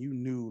when you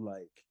knew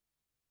like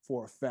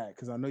for a fact?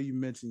 Because I know you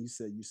mentioned you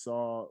said you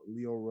saw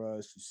Leo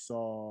Rush, you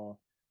saw,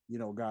 you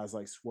know, guys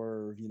like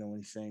Swerve, you know,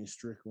 and Shane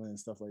Strickland and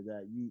stuff like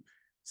that. You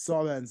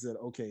saw that and said,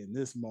 okay, in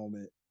this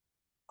moment,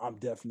 I'm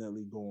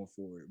definitely going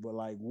for it. But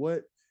like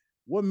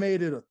what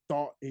made it a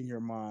thought in your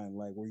mind,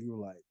 like where you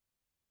were like,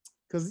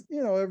 because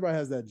you know, everybody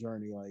has that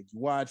journey, like you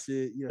watch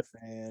it, you're a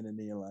fan, and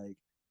then you're like,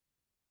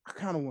 I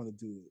kind of want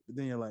to do it, but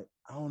then you're like,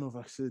 I don't know if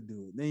I should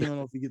do it. Then you don't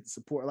know if you get the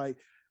support. Like,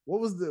 what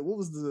was the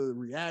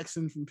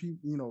reaction from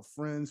people, you know,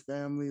 friends,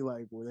 family?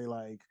 Like, were they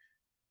like,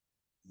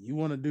 you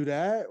want to do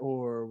that,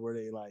 or were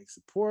they like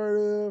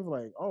supportive?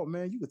 Like, oh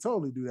man, you could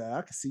totally do that.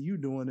 I could see you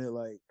doing it.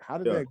 Like, how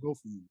did Yeah. that go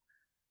for you?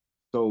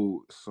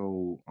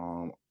 So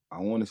I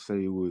want to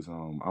say it was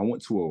I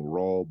went to a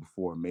Raw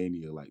before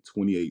Mania like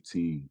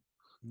 2018.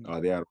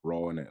 Mhm. They had a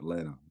Raw in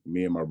Atlanta.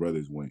 Me and my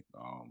brothers went.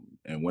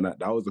 And when that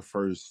was the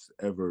first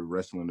ever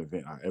wrestling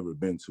event I ever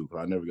been to, because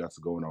I never got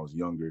to go when I was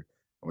younger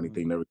or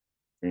anything, Mhm. never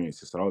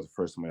experienced it. So that was the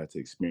first time I had to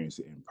experience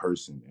it in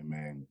person. And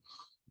man,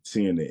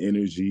 seeing the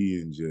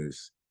energy and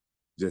just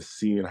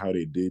seeing how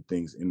they did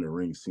things in the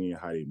ring, seeing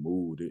how they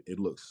moved, it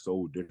looks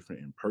so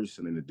different in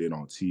person than it did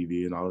on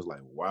TV. And I was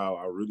like, wow,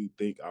 I really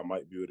think I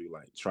might be able to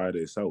like try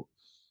this out.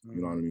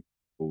 You know what I Mhm. mean?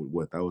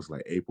 What that was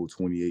like April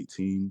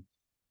 2018.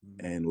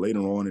 Mhm. And later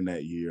on in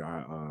that year,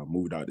 I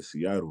moved out to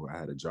Seattle. I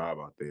had a job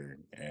out there,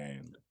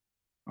 and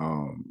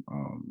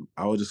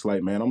I was just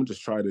like, man, I'm gonna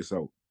just try this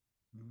out.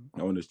 Mhm.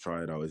 I want to just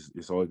try it out.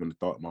 It's always been a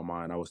thought in my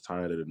mind. I was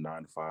tired of the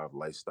 9 to 5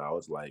 lifestyle.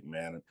 It's like,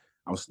 man,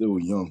 I'm still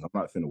young. I'm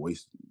not finna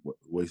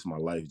waste my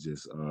life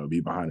just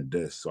be behind a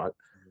desk. So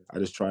I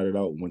just tried it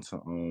out.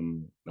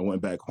 I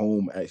went back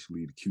home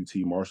actually to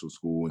QT Marshall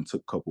School and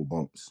took a couple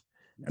bumps.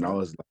 And I Okay.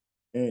 was like,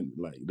 man,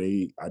 like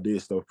I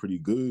did stuff pretty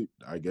good.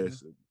 I Mhm.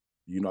 guess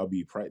I'd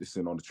be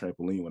practicing on the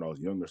trampoline when I was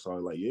younger. So I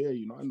was like, yeah,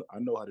 I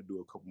know how to do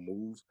a couple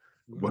moves.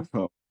 Mhm.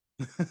 But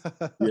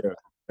yeah,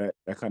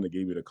 that kind of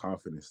gave me the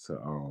confidence to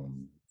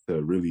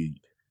really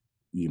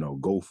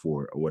go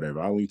for it or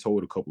whatever. I only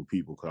told a couple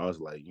people because I was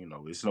like,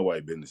 it's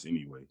nobody business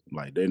anyway.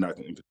 Like they're not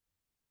going to.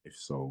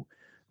 So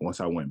once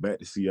I went back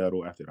to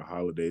Seattle after the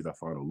holidays, I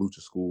found a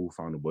lucha school,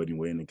 found a Buddy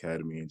Wayne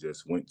Academy, and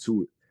just went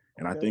to it.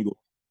 And I Okay. think it was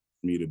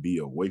me to be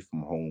away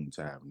from home,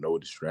 to have no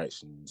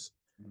distractions,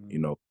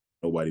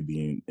 nobody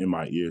being in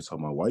my ear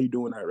talking about, why you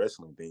doing that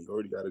wrestling thing? You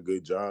already got a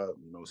good job,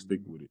 stick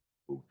with it.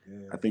 So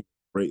I think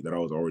it's great that I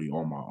was already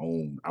on my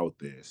own out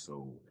there.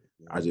 So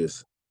I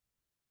just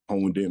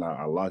honed in,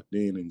 I locked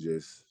in and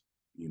just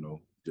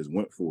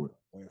went for it.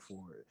 Went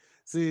for it.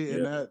 See,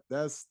 and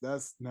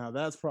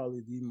that's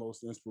probably the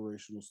most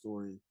inspirational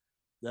story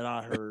that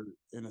I heard,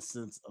 in a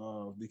sense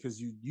of,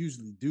 because you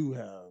usually do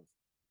have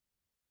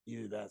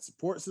either that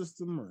support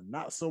system or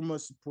not so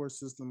much support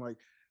system. Like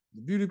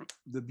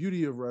the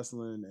beauty of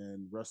wrestling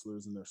and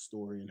wrestlers and their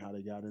story and how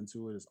they got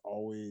into it is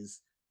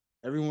always,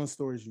 everyone's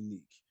story is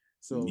unique.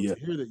 So to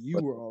hear that you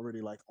were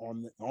already like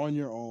on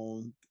your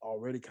own,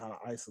 already kind of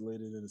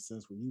isolated in a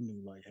sense where you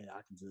knew like, hey,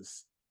 I can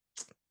just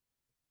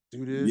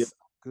do this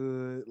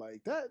good,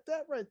 like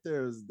that right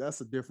there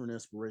that's a different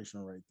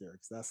inspiration right there,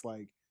 because that's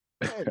like,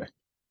 hey,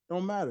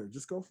 don't matter,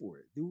 just go for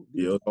it. Do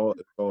it's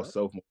all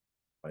self.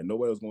 Like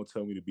nobody was gonna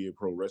tell me to be a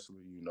pro wrestler,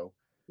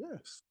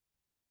 Yes.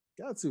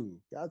 Got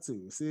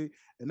to. See,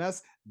 and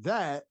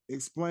that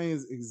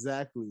explains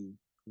exactly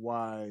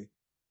why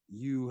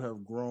you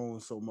have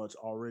grown so much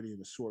already in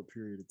a short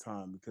period of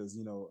time. Because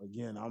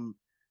again, I'm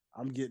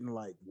getting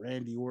like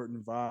Randy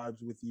Orton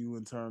vibes with you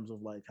in terms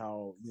of like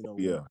how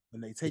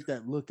when they take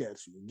that look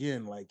at you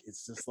again, like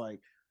it's just like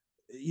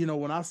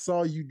when I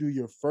saw you do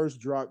your first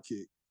drop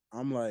kick,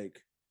 I'm like,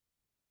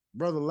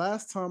 brother,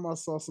 last time I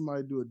saw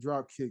somebody do a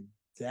drop kick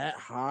that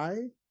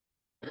high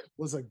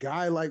was a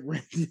guy like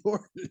Randy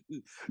Orton.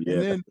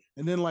 And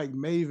then like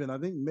Maven. I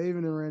think Maven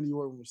and Randy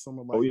Orton were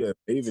someone like,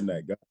 Maven,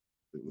 that guy.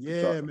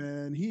 Yeah,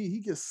 man. He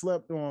gets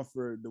slept on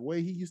for the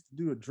way he used to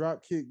do a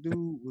drop kick,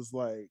 dude. Was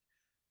like,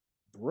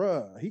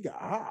 bruh, he got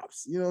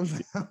hops. You know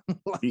what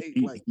I'm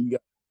saying? He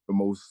got the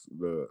most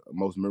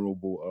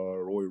memorable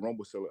Royal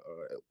Rumble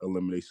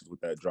eliminations with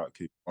that drop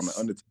kick on the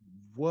Undertaker.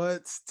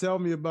 What? Tell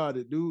me about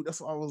it, dude.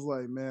 That's why I was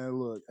like, man,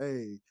 look,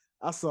 hey,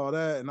 I saw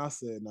that and I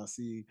said, now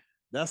see,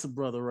 that's a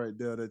brother right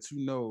there that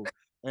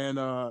And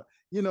I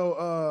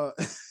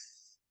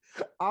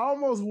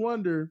almost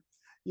wonder,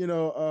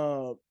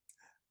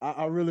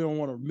 I really don't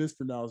want to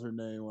mispronounce her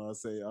name when I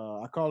say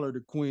I call her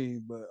the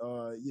Queen, but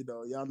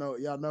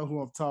y'all know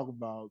who I'm talking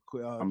about.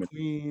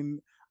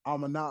 Queen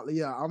Amanala.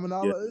 Yeah,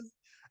 Amanala.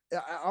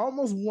 I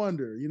almost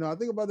wonder, I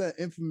think about that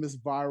infamous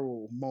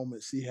viral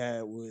moment she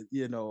had with,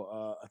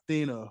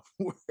 Athena,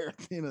 where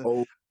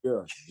Athena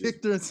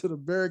kicked her into the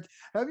barricade.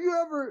 Have you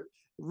ever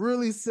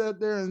really sat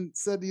there and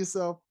said to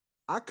yourself,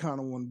 I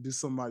kind of want to do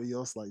somebody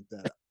else like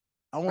that?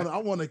 I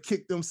want to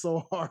kick them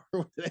so hard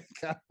they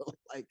kind of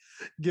like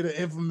get an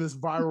infamous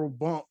viral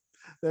bump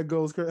that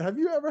goes crazy. Have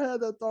you ever had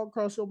that thought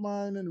cross your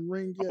mind in the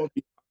ring yet?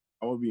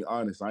 I'm gonna be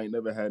honest. I ain't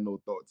never had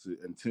no thought to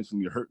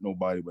intentionally hurt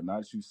nobody, but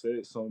now that you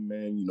said something,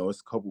 man, it's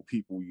a couple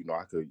people.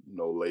 I could,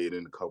 lay it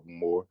in a couple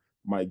more.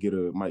 Might get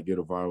a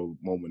viral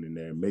moment in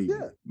there, maybe.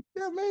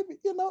 Yeah, maybe.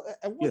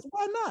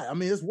 Why not? I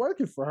mean, it's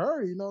working for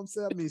her. You know what I'm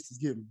saying? I mean, she's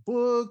getting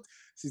booked.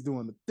 She's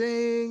doing the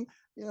thing.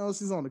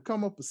 She's on the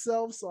come up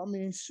herself. So I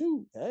mean,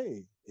 shoot,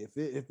 hey, if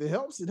it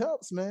helps, it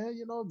helps, man.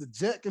 The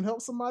jet can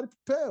help somebody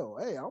propel.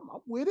 Hey, I'm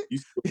with it. You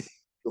still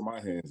where my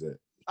hands at.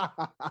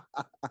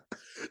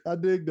 I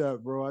dig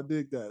that, bro. I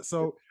dig that.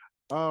 So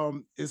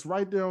it's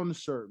right there on the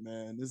shirt,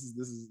 man. This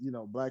is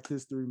Black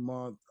History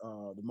Month,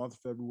 the month of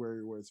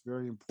February, where it's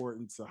very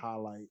important to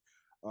highlight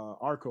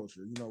our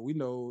culture. We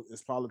know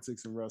it's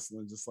politics and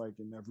wrestling, just like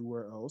in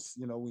everywhere else.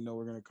 We know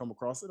we're gonna come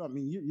across it. I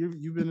mean,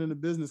 you've been in the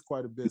business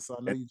quite a bit, so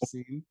I know you've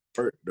seen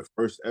the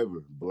first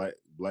ever black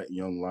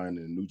young lion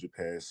in the New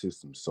Japan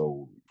system.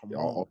 So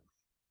all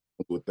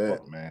with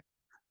that, man.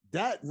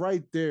 That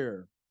right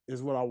there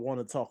is what I want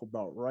to talk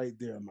about right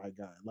there, my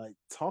guy. Like,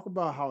 talk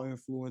about how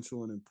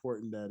influential and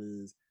important that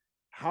is.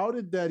 How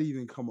did that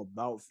even come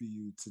about for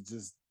you to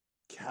just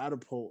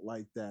catapult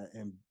like that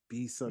and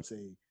be such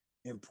a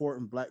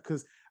important black?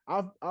 Because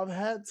I've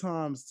had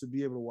times to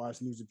be able to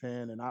watch New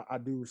Japan, and I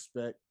do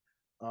respect.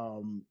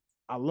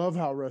 I love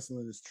how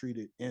wrestling is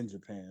treated in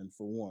Japan,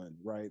 for one,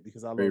 right?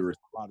 Because I love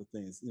a lot of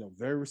things.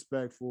 Very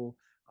respectful.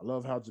 I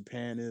love how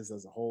Japan is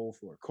as a whole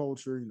for a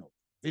culture.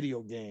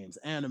 Video games,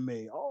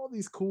 anime, all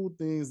these cool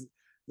things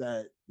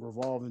that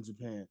revolve in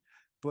Japan.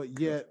 But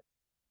yet,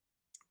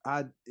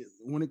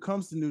 when it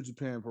comes to New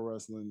Japan Pro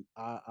Wrestling,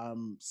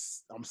 I'm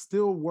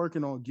still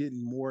working on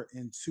getting more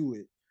into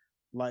it.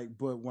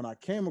 But when I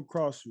came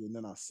across you and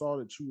then I saw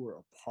that you were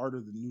a part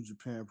of the New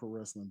Japan Pro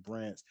Wrestling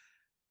branch,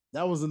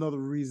 that was another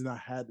reason I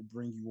had to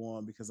bring you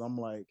on, because I'm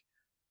like,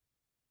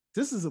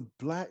 this is a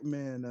black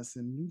man that's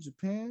in New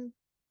Japan.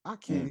 I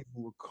can't even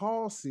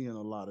recall seeing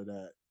a lot of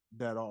that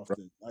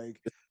often.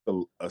 Like,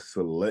 a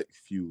select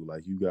few.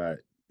 Like, you got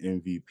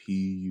MVP,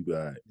 you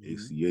got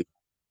ACH,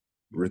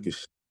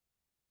 Ricochet.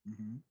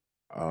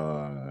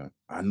 I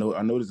know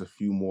there's a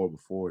few more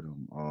before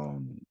them.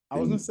 I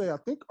was gonna say, I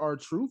think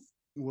R-Truth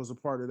was a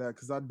part of that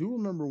because I do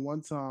remember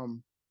one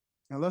time,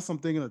 unless I'm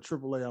thinking of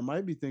AAA, I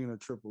might be thinking of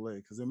AAA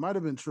because it might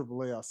have been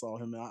AAA. I saw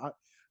him.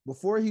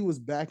 Before he was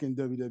back in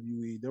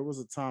WWE, there was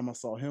a time I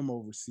saw him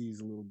overseas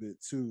a little bit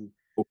too.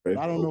 But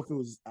Okay, I don't know okay. if it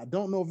was. I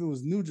don't know if it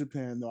was New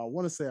Japan though. I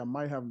want to say I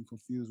might have him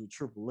confused with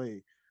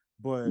AAA,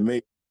 but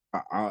Maybe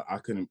I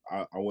couldn't.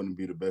 I wouldn't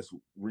be the best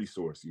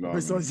resource. You know what I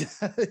so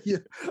mean?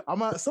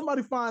 yeah,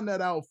 somebody find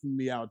that out for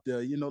me out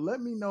there.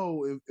 Let me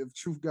know if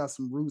Truth got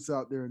some roots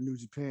out there in New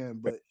Japan.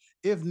 But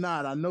if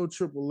not, I know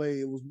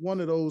AAA. It was one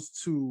of those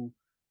two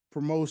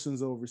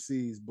promotions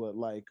overseas. But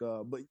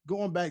but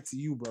going back to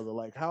you, brother,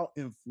 like how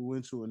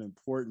influential and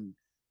important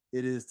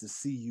it is to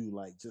see you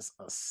like just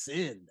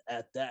ascend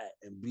at that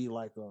and be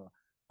like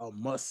a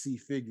must see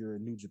figure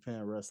in New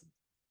Japan wrestling.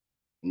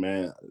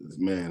 Man,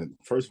 man.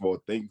 First of all,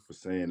 thank you for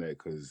saying that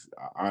because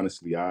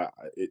honestly,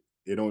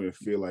 it don't even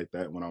feel like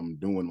that when I'm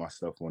doing my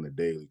stuff on a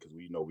daily because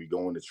we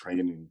go into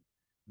training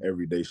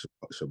every day.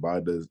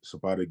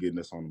 Shabada getting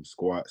us on them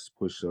squats,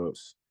 push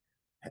ups,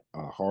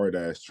 hard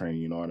ass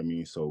training. You know what I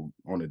mean? So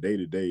on a day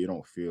to day, it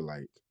don't feel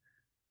like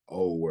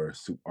oh,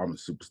 I'm a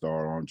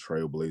superstar on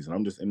Trailblazing.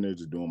 I'm just in there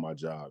just doing my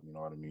job. You know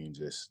what I mean?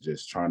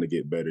 Just trying to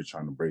get better,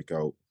 trying to break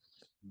out.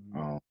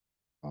 Mhm.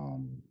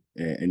 Um,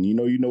 and you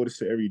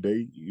notice it every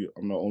day.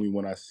 I'm the only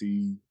one I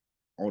see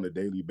on a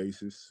daily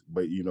basis.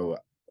 But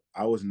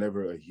I was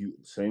never a huge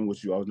same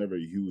with you. I was never a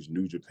huge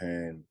New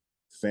Japan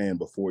fan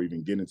before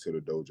even getting to the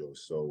dojo.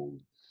 So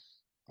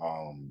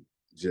um,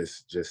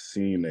 just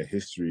seeing the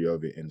history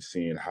of it and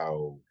seeing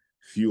how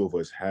few of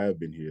us have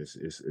been here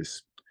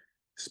is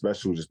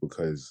special just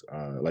because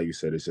like you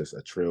said, it's just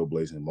a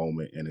trailblazing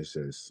moment and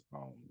it's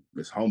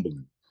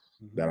humbling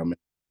that Mhm. I'm in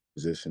a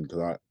position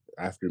because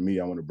after me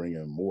I want to bring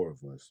in more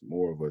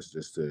of us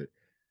just to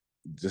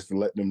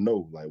let them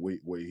know like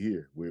we're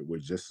here, we're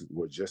just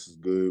as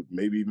good,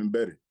 maybe even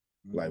better.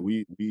 Like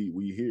Mhm.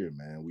 we here,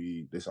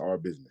 man. This our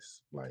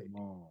business. Come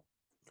on,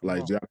 come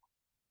Like on. just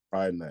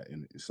pride in that,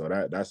 and so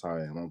that's how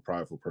I am. I'm a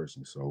prideful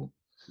person. So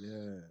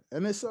Yeah,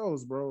 and it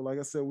shows, bro. Like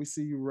I said, we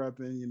see you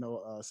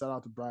repping. Shout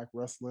out to Black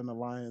Wrestling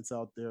Alliance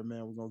out there,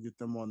 man. We're gonna get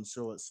them on the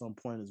show at some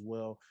point as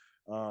well.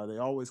 They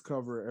always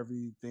cover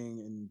everything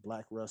in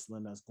Black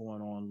wrestling that's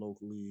going on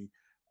locally,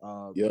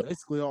 yeah,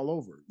 basically all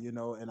over.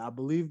 And I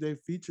believe they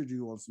featured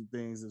you on some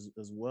things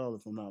as well,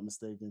 if I'm not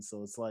mistaken.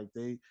 So it's like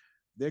they're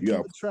you got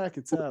keeping track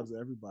and tabs of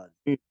everybody.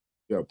 you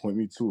got to point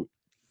me to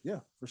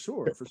Yeah, for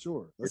sure, for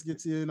sure. Let's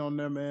get you in on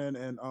there, man.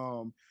 And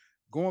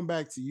going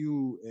back to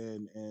you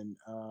and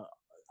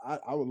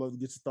I would love to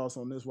get your thoughts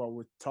on this while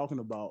we're talking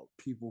about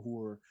people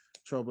who are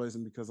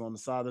trailblazing because on the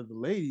side of the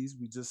ladies,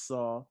 we just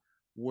saw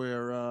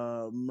where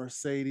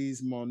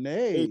Mercedes it.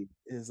 Monet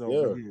is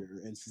over Yeah, here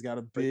and she's got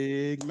a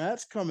big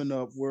match coming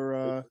up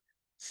where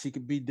she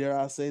could be, dare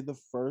I say, the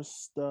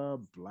first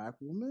black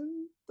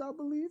woman, I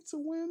believe, to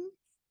win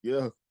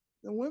yeah.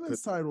 the Cause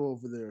women's title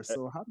over there. that,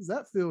 So how does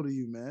that feel to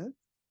you, man?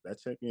 that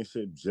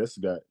championship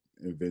just got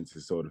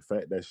invented. So the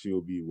fact that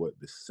she'll be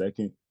the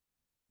second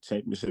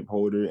championship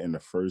holder and the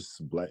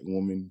first black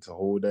woman to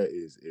hold that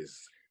is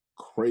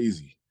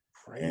crazy.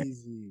 And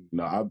Crazy.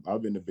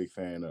 I've been a big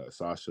fan of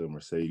Sasha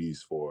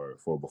Mercedes for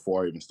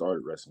before I even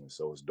started wrestling.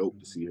 So it's dope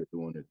to Mhm. see her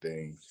doing her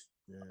thing.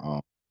 Yeah.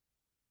 Um,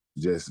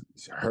 just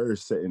her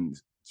setting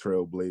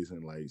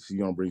trailblazing, like she's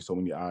gonna bring so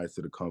many eyes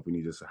to the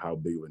company, just how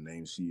big of a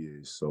name she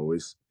is. So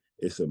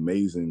it's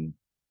amazing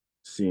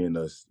seeing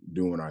us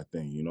doing our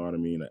thing. You know what I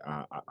mean?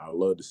 I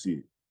love to see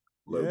it.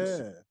 Love to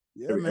see Yeah.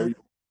 Yeah, every, man. every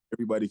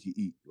everybody can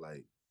eat.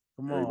 Like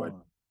Come everybody.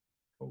 on.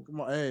 Oh,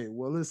 Come on. Hey,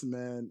 well, listen,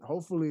 man.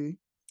 Hopefully,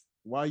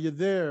 while you're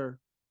there,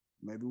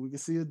 maybe we can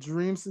see a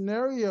dream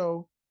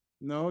scenario.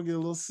 Get a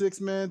little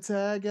six-man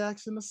tag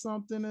action or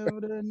something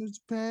over there in New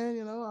Japan.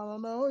 I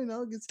don't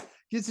know.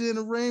 Get you in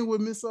the ring with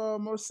Miss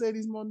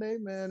Mercedes Monet,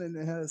 man, and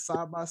then have it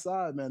side by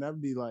side, man.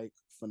 That'd be like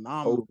oh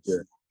phenomenal. yeah.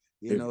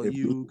 If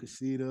You,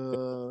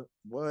 Kushida,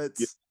 what?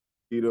 yeah,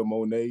 Peter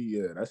Monet,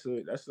 yeah, that's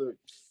a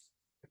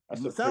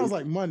Sounds crazy.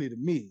 like money to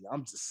me.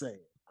 I'm just saying.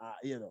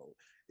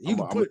 You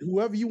can I'm a put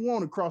whoever you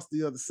want across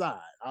the other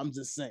side. I'm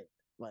just saying.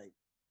 Like,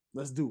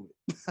 let's do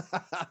it.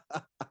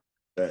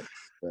 facts.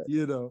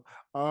 you know.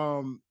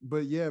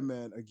 But yeah,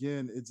 man.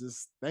 Again, it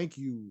just thank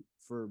you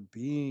for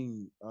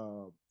being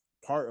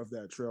part of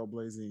that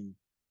trailblazing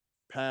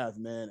path,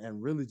 man,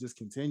 and really just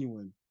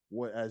continuing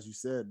what, as you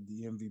said,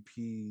 the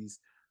MVPs.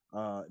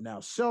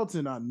 Now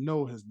Shelton, I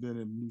know, has been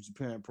in New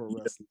Japan Pro Yeah,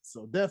 Wrestling,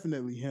 so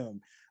definitely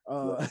him.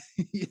 yeah.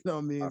 You know what I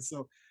I, mean?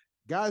 So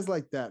guys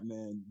like that,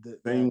 man.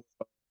 That same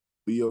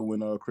Leo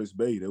and Chris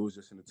Bay. They was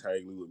just in the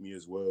tag league with me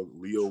as well.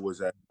 Leo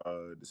was at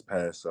this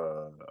past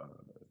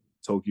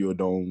Tokyo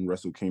Dome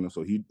Wrestle Kingdom,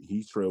 so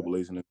he's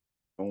trailblazing in his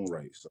own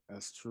right. So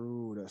that's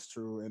true. That's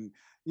true.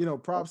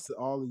 And props to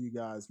all of you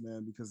guys,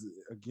 man, because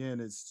again,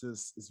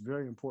 it's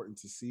very important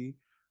to see,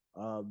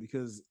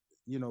 because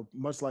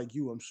much like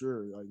you, I'm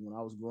sure, like when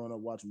I was growing up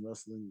watching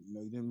wrestling,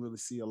 you didn't really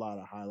see a lot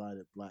of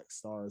highlighted black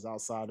stars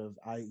outside of,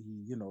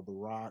 i.e., The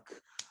Rock,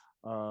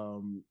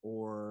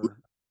 or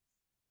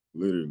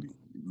literally,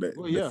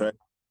 well, the yeah, fact.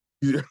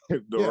 The Yeah,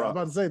 I'm Rock.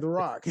 about to say The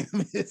Rock. I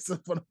mean, it's,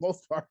 for the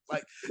most part,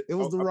 like it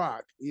was The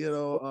Rock.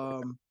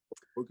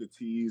 Booker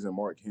T's and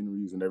Mark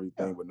Henry's and Yeah.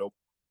 everything, but no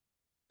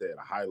that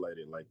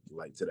highlighted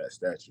like to that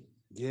statue.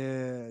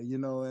 Yeah,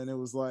 and it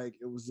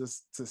was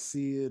just to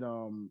see it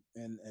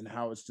and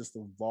how it's just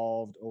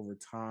evolved over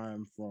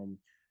time from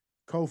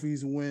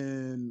Kofi's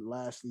win,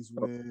 Lashley's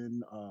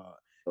win,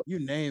 you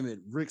name it,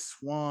 Rick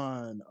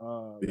Swan,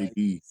 Big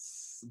E.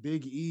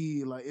 Big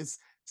E, like it's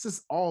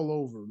just all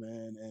over,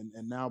 man.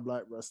 And now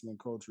Black wrestling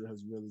culture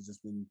has really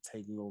just been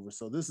taking over.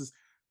 So this is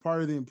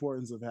part of the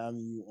importance of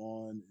having you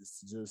on, is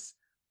to just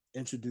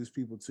introduce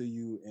people to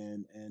you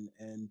and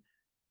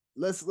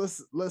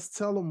let's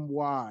tell them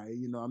why.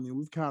 I mean,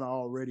 we've kind of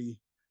already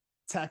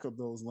tackled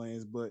those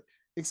lanes, but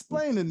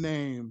explain the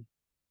name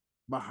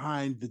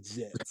behind the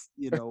Jets.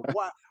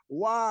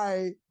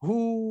 Why,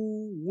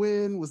 who,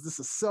 when? Was this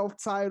a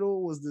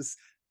self-title? Was this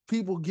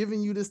people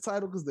giving you this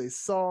title because they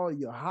saw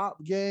your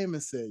hop game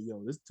and said,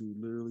 yo, this dude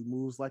literally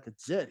moves like a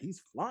jet,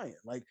 he's flying?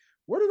 Like,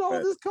 where did all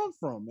this come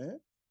from, man?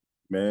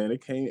 Man,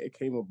 it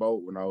came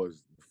about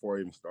before I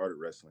even started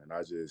wrestling.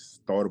 I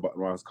just thought about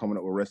when I was coming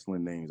up with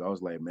wrestling names. I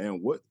was like,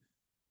 man, what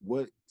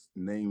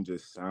name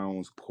just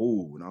sounds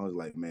cool? And I was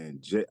like, man,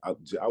 Jet. I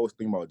was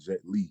thinking about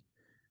Jet Li.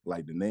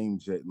 Like, the name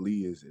Jet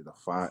Li is a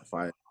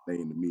fire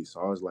name to me.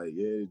 So I was like,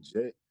 yeah,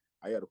 Jet.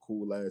 I got a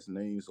cool last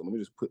name, so let me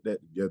just put that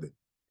together,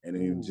 and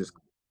then just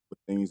put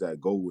things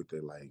that go with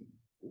it, like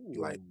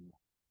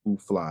too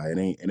fly. It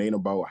ain't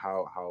about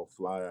how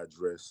fly I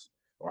dress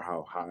or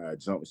how high I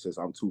jump. It says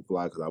I'm too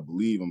fly because I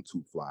believe I'm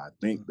too fly. I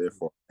think,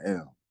 therefore I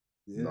am.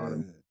 Yeah. You know what I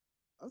mean?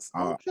 That's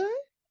okay.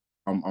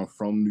 I'm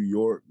from New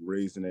York,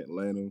 raised in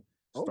Atlanta,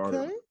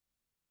 started Okay.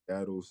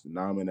 Seattle,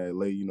 now I'm in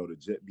LA. The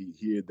Jet beat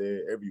here,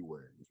 there,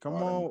 everywhere. Come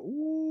on.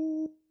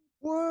 Ooh,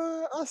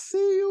 what? I see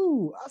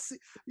you.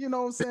 You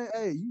know what I'm saying?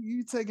 Hey,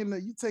 you taking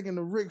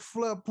the Ric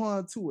Flair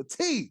pun to a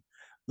T.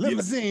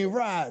 Limousine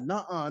ride.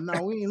 No,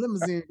 we ain't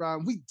limousine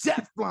riding. We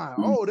jet flying.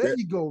 Oh, there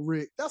you go,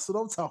 Rick. That's what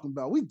I'm talking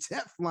about. We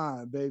jet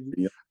flying,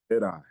 baby.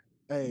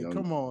 Hey,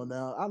 come on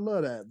now. I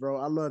love that, bro.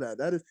 I love that.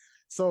 That is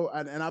so,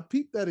 and I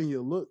peeped that in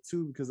your look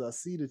too, because I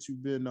see that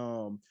you've been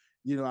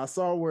I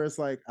saw where it's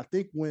like, I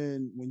think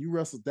when you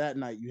wrestled that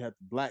night, you had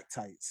the black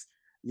tights,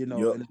 and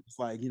it's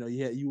like,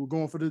 you were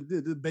going for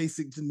the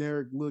basic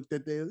generic look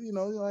that they,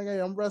 like, hey,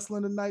 I'm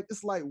wrestling tonight.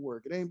 It's light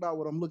work. It ain't about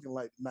what I'm looking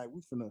like tonight.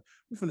 We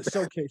finna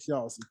showcase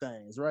y'all some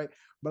things, right?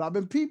 But I've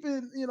been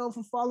peeping,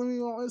 from following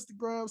you on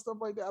Instagram, stuff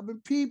like that. I've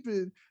been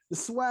peeping the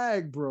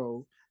swag,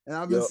 bro. And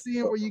I've been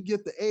seeing where you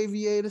get the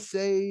aviator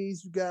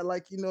shades. You got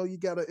you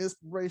got an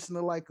inspiration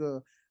of like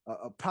a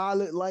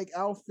pilot like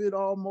outfit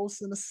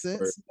almost, in a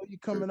sense. You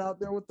coming out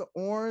there with the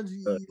orange,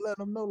 you let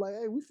them know like,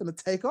 hey, we finna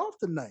take off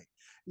tonight.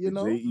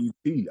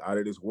 JET, out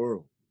of this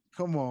world.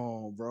 Come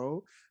on,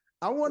 bro.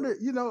 I wonder,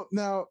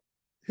 now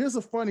here's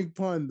a funny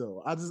pun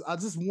though. I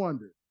just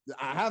wonder.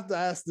 I have to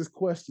ask this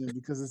question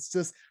because it's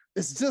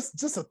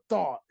just a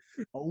thought,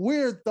 a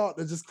weird thought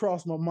that just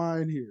crossed my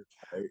mind here.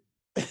 Right.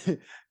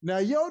 Now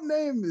your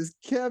name is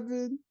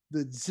Kevin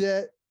the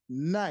Jet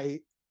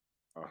Knight,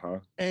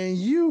 and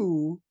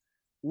you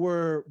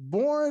were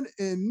born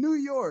in New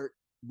York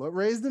but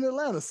raised in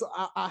Atlanta. So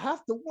I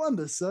have to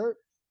wonder, sir,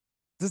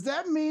 does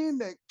that mean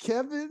that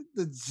Kevin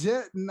the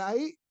Jet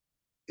Knight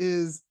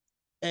is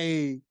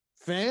a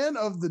fan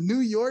of the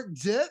New York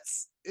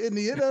Jets in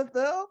the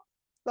NFL?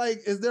 Like,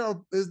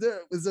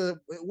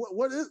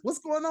 what's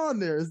going on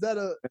there? Is that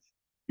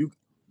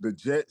the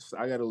Jets?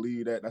 I gotta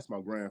leave that. That's my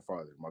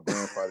grandfather. My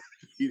grandfather,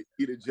 he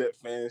the Jet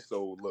fan.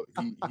 So look,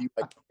 he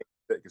like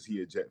because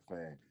he a Jet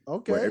fan.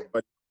 Okay. But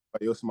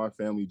everybody else in my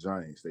family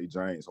Giants. They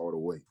Giants all the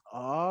way.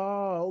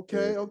 Oh,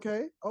 okay, yeah.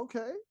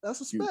 Okay. That's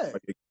respect.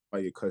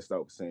 I get cussed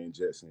out for saying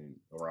Jets and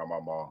around my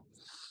mom.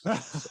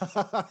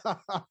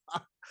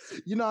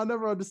 I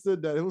never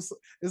understood that.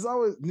 It's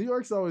always, New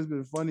York's always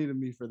been funny to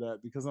me for that,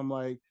 because I'm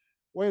like,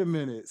 wait a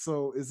minute.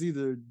 So it's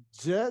either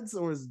Jets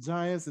or it's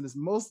Giants, and it's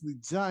mostly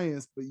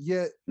Giants, but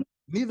yet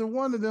neither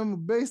one of them are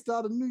based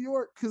out of New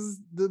York, because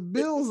the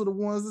Bills are the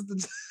ones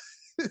that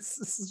this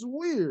is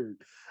weird.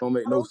 Don't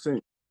make no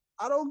sense.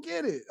 I don't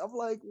get it. I'm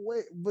like,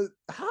 wait, but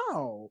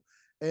how?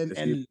 And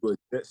you're a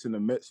Jets and the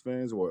Mets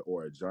fans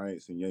or a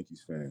Giants and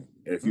Yankees fan.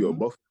 And if you're a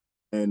Buffalo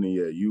fan, then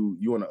yeah, you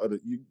on the other,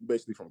 you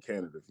basically from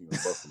Canada if you're in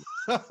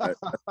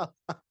Buffalo.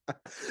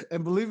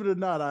 And believe it or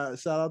not, I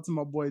shout out to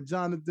my boy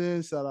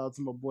Jonathan, shout out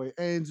to my boy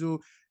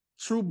Angel.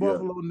 True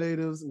Buffalo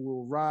natives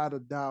will ride or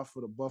die for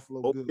the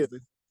Buffalo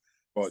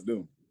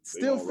Bills.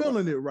 Still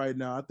feeling it right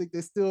now. I think they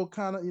still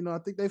kind of, I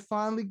think they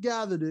finally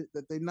gathered it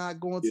that they're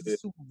not going to the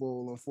Super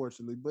Bowl,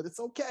 unfortunately, but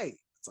it's okay.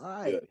 It's all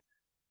right. Yeah.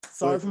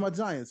 Sorry for my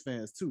Giants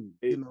fans too.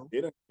 They done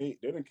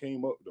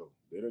came up though.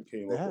 They done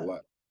came up a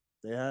lot.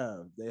 They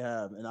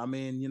have. And I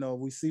mean,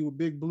 we see with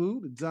Big Blue,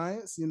 the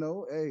Giants,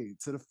 hey,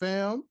 to the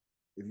fam.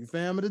 If you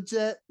fam of the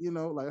Jet,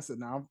 like I said,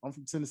 now I'm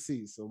from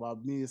Tennessee, so by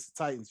me, it's a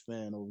Titans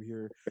fan over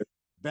here.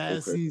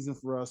 Bad season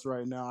for us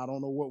right now. I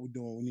don't know what we're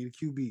doing. We need a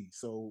QB.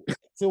 So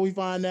until we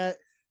find that,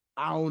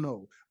 I don't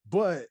know,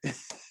 but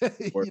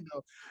Or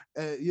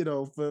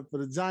for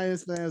the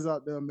Giants fans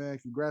out there, man,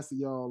 congrats to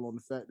y'all on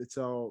the fact that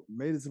y'all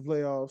made it to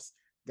playoffs,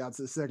 got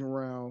to the second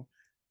round.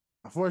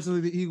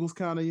 Unfortunately, the Eagles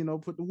kind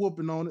of put the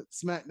whooping on it,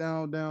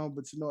 smackdown down,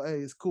 but hey,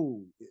 it's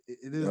cool.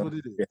 It is what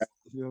it is. it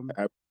You feel me?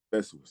 happens to the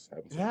best of us.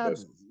 It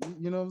happens.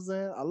 You know what I'm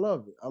saying? I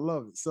love it. I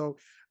love it. So,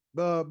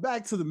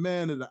 back to the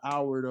man of the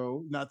hour,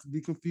 though, not to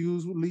be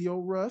confused with Leo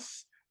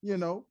Rush,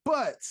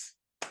 but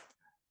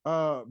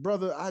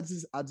brother, I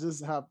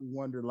just have to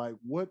wonder, like,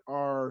 what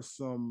are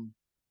some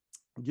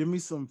give me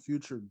some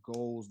future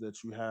goals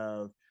that you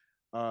have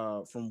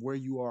from where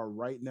you are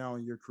right now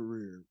in your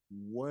career.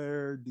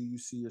 Where do you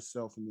see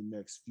yourself in the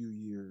next few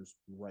years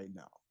right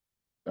now?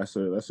 That's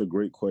a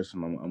great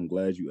question. I'm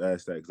glad you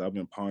asked that because I've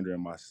been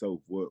pondering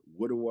myself. What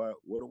do I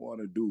want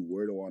to do?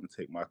 Where do I want to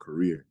take my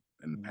career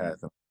and the Mhm.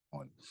 path I'm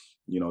on?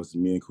 It's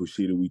me and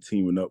Kushida. We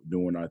teaming up,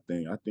 doing our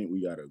thing. I think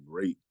we got a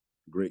great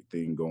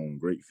thing going.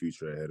 Great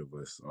future ahead of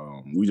us.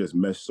 We just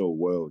mesh so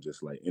well,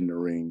 just like in the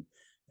ring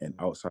and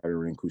Yeah, outside the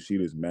ring.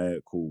 Kushida's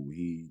mad cool.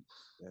 yeah.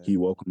 He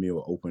welcomed me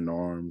with open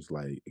arms,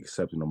 like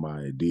accepting of my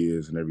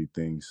ideas and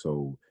everything.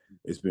 So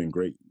it's been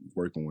great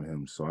working with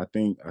him. So I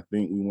think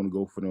we want to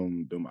go for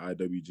them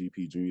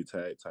IWGP Junior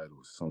Tag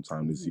titles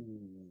sometime this year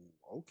Ooh,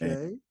 and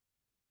okay,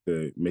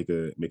 to make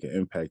an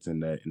impact in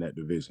that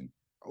division.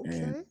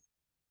 And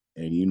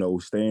okay.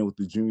 staying with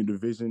the junior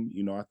division,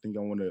 I think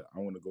I want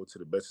to go to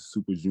the best of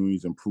Super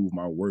Juniors and prove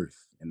my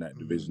worth in that Mm,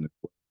 division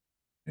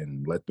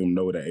and let them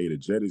know that hey, the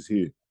Jet is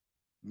here.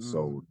 mm.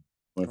 So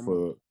went Come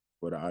on.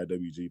 for the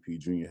IWGP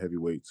Junior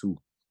Heavyweight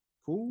too.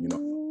 You know,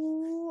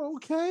 Cool.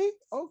 Okay.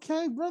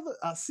 Okay, brother.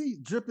 I see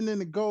dripping in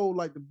the gold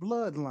like the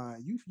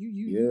bloodline. You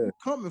yeah,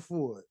 coming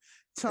for it.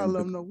 Trying to and let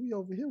them know we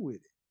over here with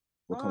it.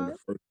 become All the right.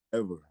 first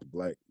ever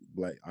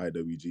black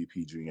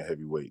IWGP Junior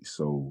Heavyweight.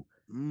 So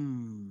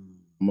Mm.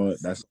 I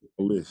that's see.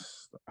 on the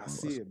list. I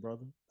see it,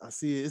 brother. I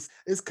see it.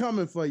 It's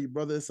coming for you,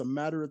 brother. It's a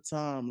matter of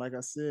time. Like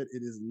I said,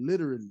 it is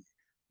literally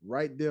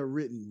right there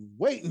written,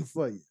 waiting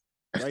for you.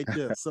 Right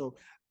there. So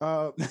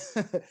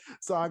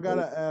so I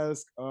gotta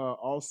ask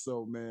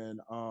also, man,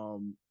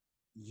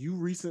 you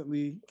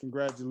recently,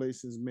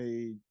 congratulations,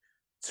 made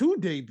two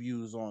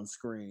debuts on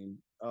screen.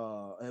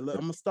 I'm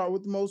gonna start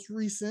with the most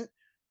recent.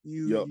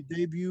 You Yep.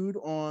 you debuted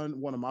on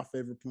one of my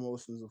favorite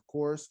promotions, of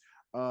course,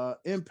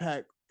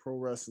 Impact Pro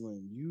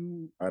Wrestling.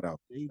 You Shout out.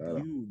 Shout out.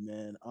 debuted,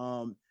 man.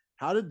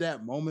 How did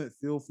that moment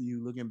feel for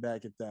you looking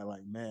back at that?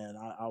 Like, man,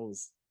 I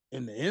was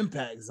in the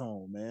impact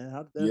zone, man.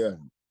 How did that Yeah.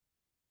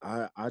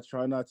 I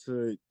try not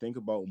to think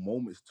about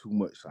moments too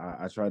much.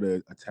 I try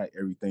to attack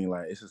everything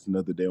like it's just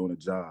another day on the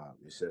job.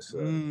 It's just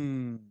feel?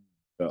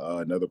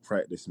 another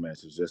practice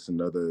match. It's just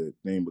another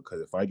thing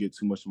because if I get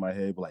too much in my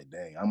head, be like,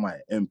 dang, I'm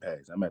at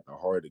Impact. I'm at the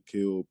Hard to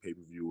Kill pay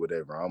per view,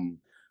 whatever. I'm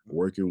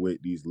working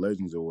with these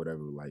legends or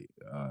whatever. Like,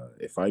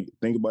 if I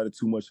think about it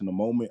too much in the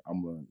moment,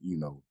 I'm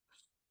gonna,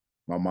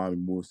 my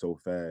mind moves so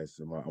fast.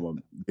 I'm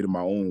gonna get in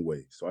my own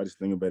way. So I just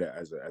think about it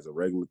as a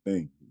regular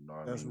thing. You know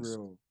what I That's mean?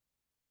 real.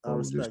 I So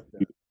just respect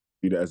that.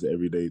 treat it as an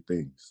everyday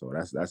thing. So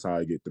that's how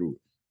I get through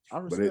it. I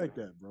But it respect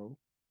that, bro.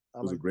 I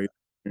was a like great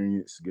that.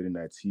 experience getting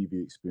that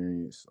TV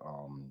experience.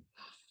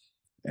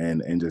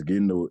 And just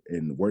getting to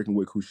and working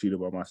with Kushida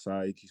by my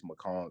side, it keeps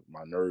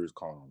my nerves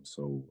calm.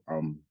 So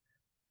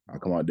I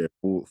come out there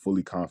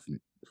fully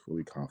confident,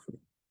 fully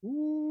confident.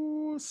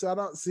 Ooh, shout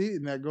out. See,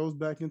 and that goes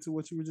back into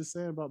what you were just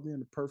saying about being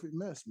the perfect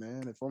mess,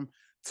 man. If I'm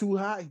too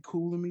high, he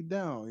cooling me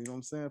down. You know what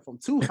I'm saying? If I'm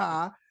too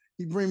high,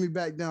 he bring me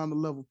back down to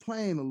level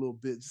playing a little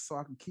bit just so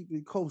I can keep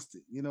it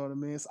coasted. You know what I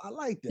mean? So I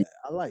like that.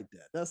 I like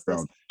that.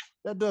 Around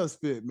That does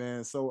fit,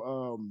 man.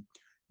 So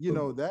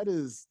that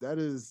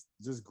is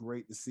just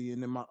great to see.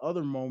 And then my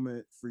other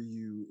moment for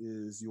you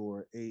is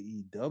your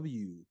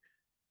AEW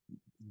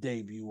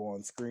debut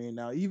on screen.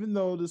 Now, even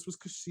though this was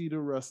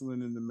Kushida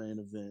wrestling in the main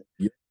event,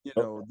 yeah,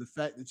 the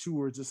fact that you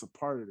were just a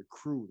part of the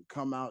crew to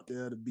come out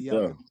there to be out yeah,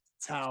 there with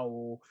the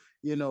towel,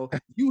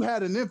 you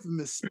had an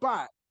infamous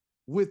spot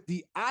with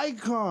the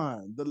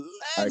icon, the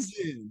I,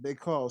 legend they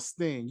call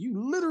Sting. You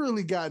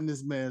literally got in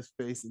this man's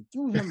face and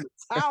threw him the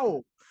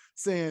towel,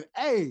 saying,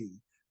 "Hey,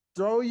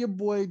 throw your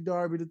boy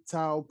Darby the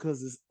towel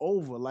because it's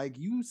over." Like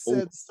you oh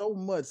said so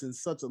much in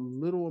such a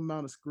little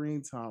amount of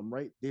screen time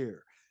right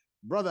there.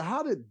 Brother,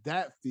 how did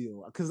that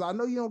feel? Because I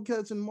know you don't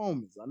catch in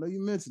moments. I know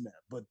you mentioned that,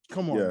 but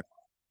come on, yeah,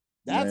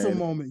 now. That's a man.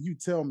 moment you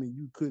tell me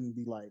you couldn't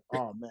be like,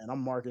 oh man,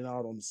 I'm marking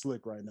out on the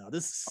slick right now.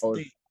 This is I was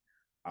Sting.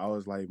 I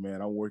was like,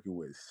 man, I'm working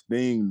with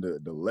Sting,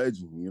 the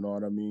legend. You know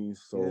what I mean? Yeah,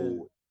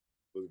 So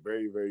it was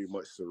very very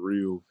much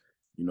surreal.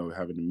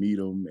 Having to meet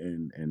him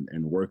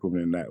and work with him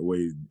in that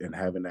way, and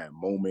having that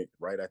moment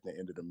right at the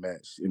end of the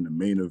match in the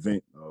main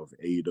event of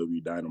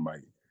AEW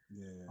Dynamite.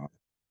 yeah, Uh,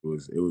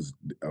 it was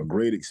a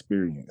great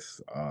experience.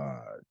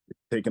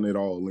 Taking it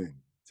yeah. all in.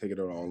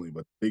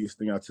 But the biggest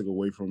thing I took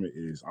away from it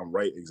is I'm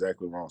right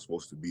exactly where I'm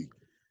supposed to be.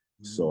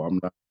 So Mm,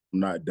 I'm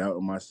not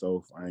doubting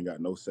myself. I ain't got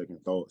no second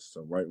thoughts.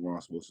 I'm right where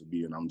I'm supposed to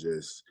be, and I'm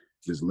just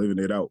living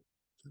it out.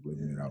 Just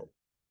living it yeah. out.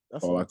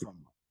 That's what All I I'm could.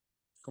 talking about.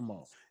 Come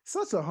on.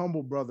 Such a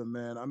humble brother,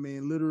 man. I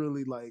mean,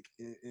 literally, like,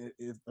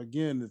 if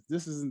again, if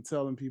this isn't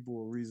telling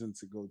people a reason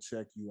to go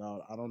check you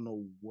out, I don't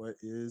know what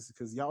is,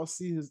 because y'all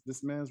see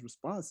this man's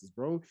responses,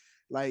 bro.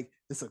 Like,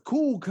 it's a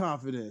cool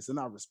confidence, and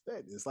I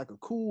respect it. It's like a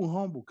cool,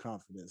 humble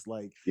confidence.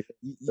 Like, Yeah,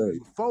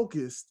 you're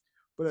focused,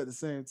 but at the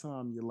same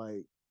time, you're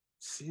like,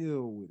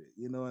 chill with it,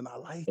 and I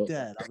like yeah.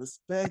 that. I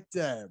respect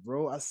that,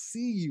 bro. I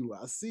see you.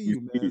 I see You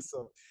you, see man. it.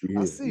 So I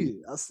Yeah, see it.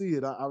 I see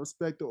it. I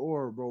respect the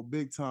aura, bro,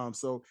 big time.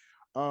 So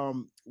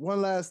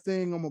one last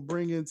thing I'm gonna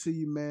bring into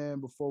you, man,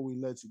 before we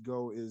let you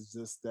go is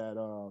just that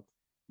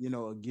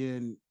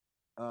again,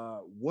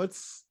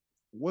 what's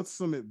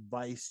some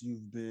advice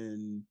you've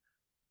been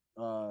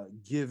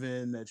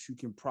given that you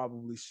can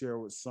probably share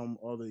with some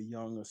other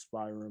young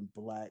aspiring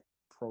black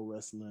pro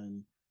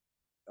wrestling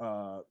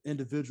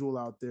individual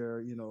out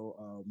there,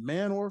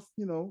 man or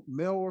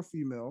male or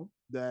female,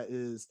 that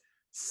is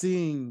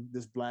seeing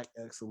this black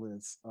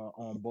excellence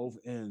on both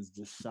ends,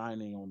 just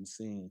shining on the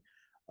scene,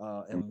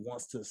 mm, and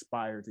wants to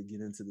aspire to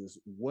get into this.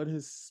 What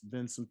has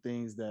been some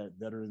things that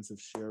veterans have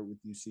shared with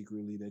you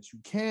secretly that you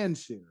can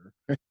share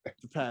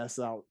to pass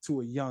out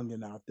to a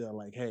youngin out there?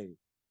 Like, hey,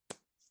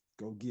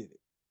 go get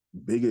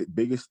it.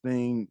 biggest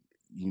thing,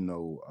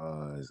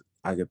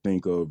 I could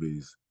think of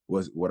is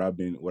what I've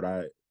been,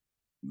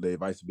 the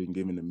advice has been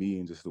given to me,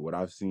 and just what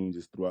I've seen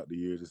just throughout the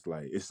years. It's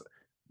like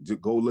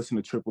just go listen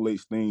to Triple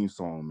H theme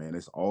song, man.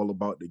 It's all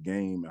about the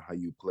game and how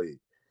you play it.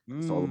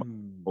 It's all about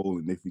Mm, the goal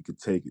and if you could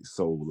take it.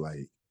 So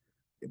like,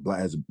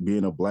 as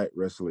being a black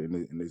wrestler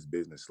in this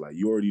business, like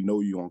you already know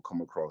you're gonna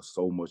come across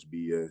so much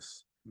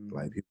BS.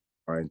 Like mm, people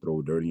try and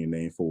throw dirt in your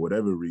name for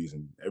whatever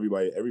reason.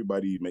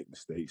 Everybody make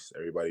mistakes.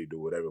 Everybody do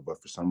whatever.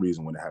 But for some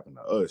reason, when it happened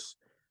to us,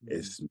 mm,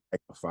 it's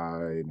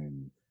magnified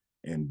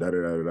and da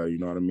da da da. You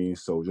know what I mean?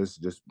 So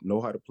just know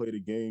how to play the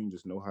game.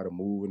 Just know how to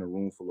move in a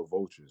room full of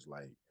vultures.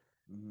 Like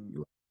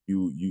mm,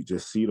 you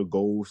just see the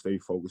goal, stay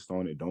focused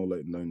on it. Don't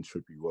let nothing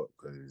trip you up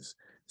because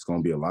it's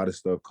gonna be a lot of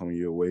stuff coming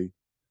your way.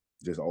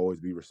 Just always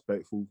be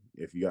respectful.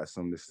 If you got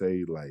something to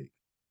say, like,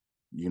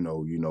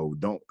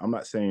 don't, I'm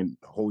not saying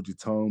hold your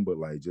tongue, but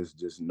like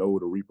just know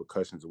the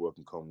repercussions of what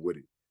can come with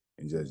it.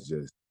 And yeah.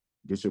 just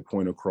get your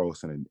point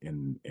across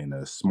in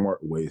a smart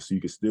way so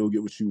you can still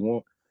get what you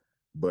want,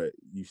 but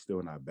you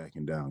still not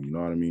backing down. You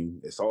know what I mean?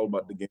 It's all Come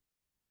about the on. game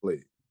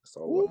play. It's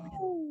all about the game.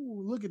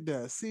 Ooh, look at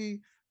that.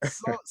 See,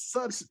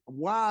 such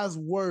wise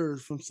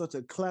words from such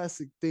a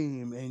classic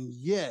theme, and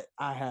yet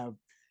I have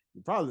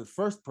probably the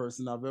first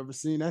person I've ever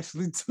seen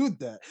actually do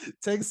that.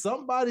 Take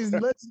somebody's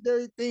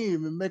legendary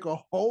theme and make a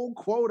whole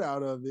quote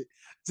out of it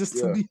just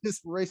to Yeah. be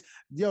inspiration.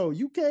 Yo,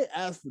 you can't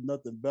ask for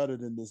nothing better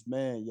than this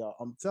man, y'all.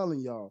 I'm telling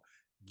y'all,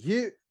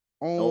 get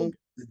on Don't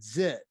the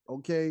jet,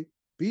 okay?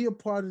 Be a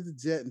part of the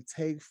jet and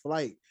take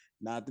flight.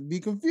 Not to be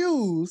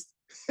confused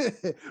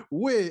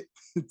with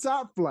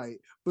Top Flight,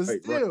 but right.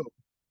 still,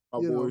 My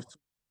you boys know, too.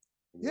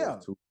 My boys yeah.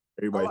 too.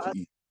 Everybody Oh, can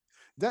eat.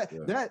 that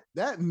Yeah. that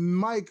that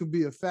might could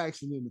be a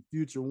faction in the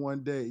future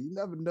one day. You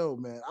never know,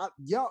 man.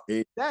 Y'all,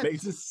 It that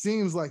makes just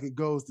seems like it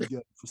goes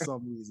together for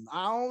some reason.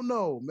 I don't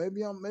know.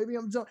 Maybe I'm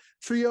jumping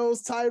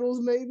trios titles.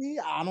 Maybe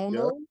I don't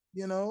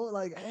yeah. know.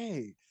 Like,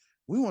 hey,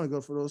 we want to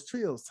go for those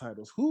trios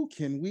titles. Who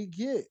can we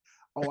get?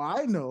 Oh,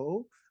 I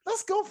know.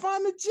 Let's go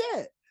find the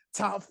jet.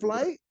 Top Yeah.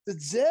 Flight, the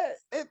jet.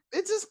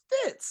 It just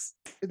fits.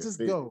 It It just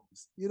fit. goes.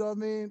 You know what I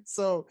mean?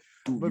 So,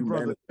 You but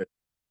brother,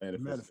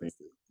 manifest things.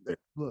 manifested.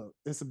 Look,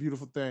 it's a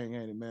beautiful thing,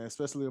 ain't it, man?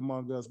 Especially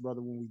among us,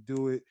 brother. When we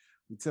do it,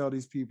 we tell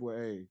these people,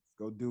 "Hey,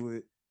 go do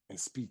it and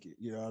speak it."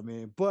 You know what I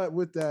mean? But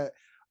with that,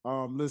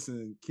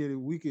 listen, Kenny,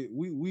 we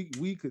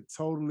could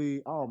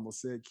totally. I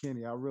almost said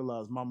Kenny. I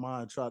realized my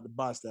mind tried to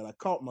botch that. I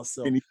caught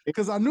myself Any,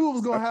 because I knew it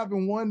was gonna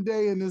happen one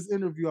day in this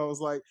interview. I was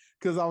like,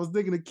 because I was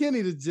thinking of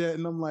Kenny the Jet,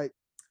 and I'm like,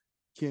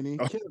 Kenny,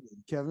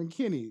 Kevin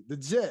Kenny, the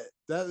jet.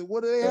 That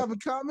what do they have in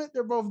common?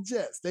 They're both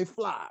jets. They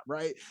fly,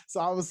 right? So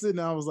I was sitting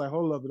there, I was like,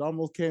 hold up, it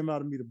almost came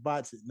out of me to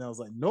botch it. And I was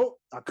like, nope,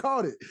 I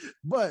caught it.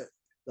 But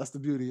that's the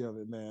beauty of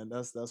it, man.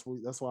 That's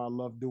why I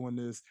love doing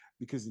this,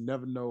 because you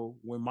never know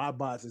when my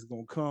botch is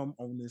gonna come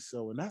on this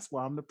show. And that's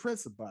why I'm the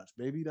Prince of Botch,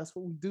 baby. That's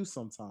what we do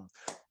sometimes.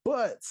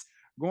 But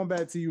going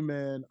back to you,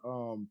 man,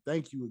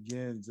 thank you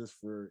again just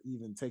for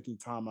even taking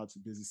time out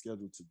your busy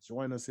schedule to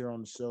join us here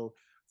on the show,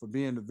 for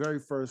being the very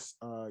first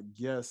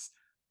guest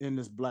in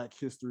this Black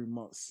History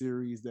Month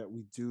series that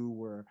we do,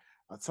 where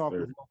I talk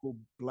sir. with local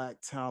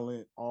Black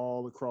talent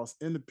all across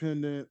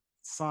independent,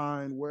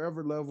 sign,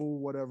 wherever level,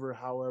 whatever,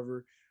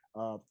 however.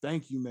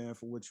 Thank you, man,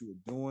 for what you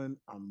are doing.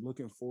 I'm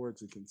looking forward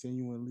to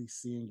continually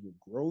seeing your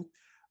growth.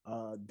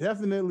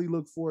 Definitely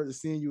look forward to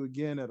seeing you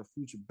again at a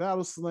future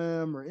Battle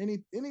Slam or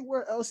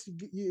anywhere else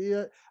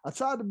you. I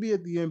tried to be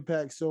at the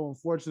Impact show.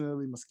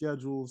 Unfortunately, my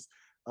schedules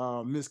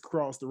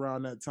miscrossed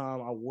around that time.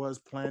 I was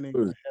planning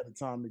ahead of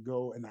time to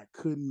go, and I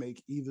couldn't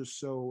make either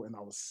show, and I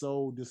was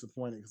so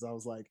disappointed because I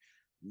was like,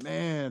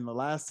 man, the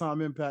last time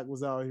Impact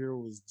was out here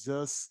was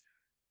just,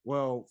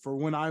 well, for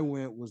when I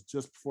went, was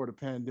just before the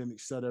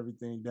pandemic shut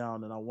everything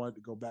down, and I wanted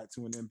to go back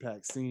to an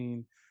Impact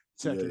scene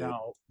check it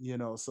out,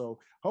 So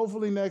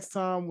hopefully next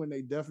time when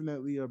they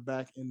definitely are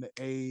back in the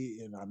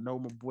A, and I know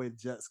my boy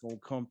Jet's gonna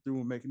come through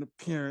and make an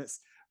appearance,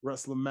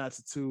 wrestle a match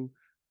or two.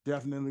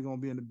 Definitely gonna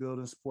be in the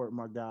building, support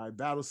my guy.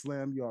 Battle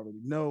Slam, you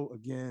already know.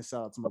 Again,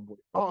 shout out to my boy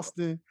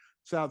Austin.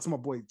 Shout out to my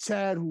boy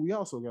Chad, who we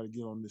also got to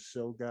get on this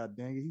show. God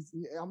dang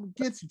it. I'm gonna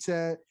get you,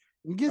 Chad.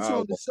 I'm gonna get you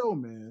on the show,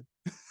 man.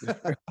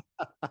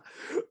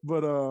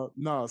 But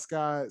no,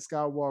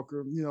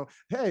 Skywalker,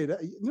 hey,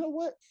 you know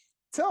what?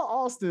 Tell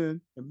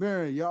Austin and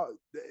Baron, y'all,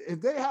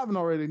 if they haven't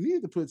already,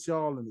 need to put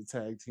y'all in the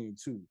tag team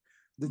too.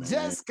 The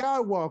Jet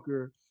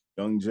Skywalker.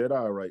 Young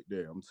Jedi right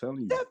there. I'm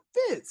telling you. That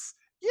fits.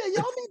 Yeah,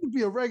 y'all need to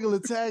be a regular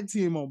tag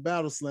team on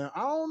Battle Slam.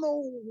 I don't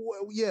know.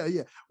 Yeah.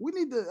 We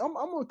need to. I'm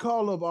gonna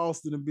call up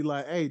Austin and be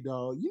like, "Hey,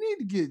 dog, you need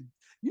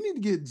to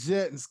get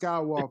Jet and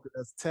Skywalker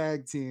as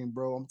tag team,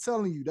 bro. I'm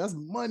telling you, that's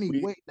money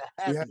waiting to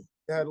happen."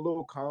 We had a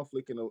little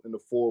conflict in the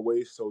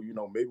 4-way, so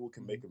maybe we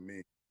can make a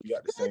mix. We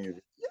got the same.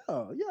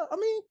 Yeah. I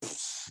mean,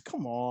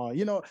 come on.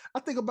 I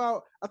think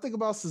about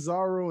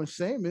Cesaro and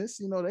Sheamus.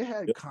 They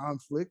had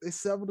conflict. They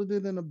settled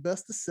it in a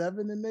best of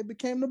 7, and they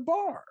became the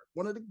Bar,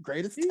 one of the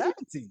greatest tag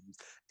teams.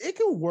 It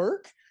could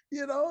work.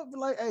 Be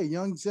like, hey,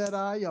 Young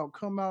Jedi, y'all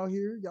come out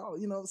here. Y'all,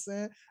 you know what I'm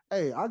saying?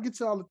 Hey, I'll get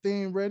y'all the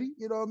theme ready.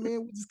 You know what I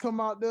mean? We just come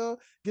out there,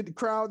 get the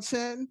crowd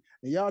chanting,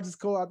 and y'all just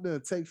go out there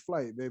and take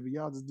flight, baby.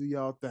 Y'all just do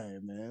y'all thing,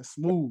 man.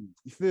 Smooth.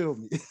 You feel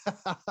me?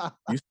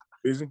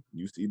 You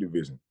see the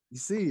vision. You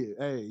see it.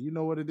 Hey, you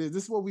know what it is.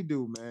 This is what we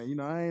do, man.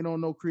 I ain't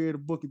on no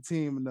creative booking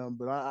team or nothing,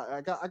 but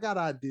I got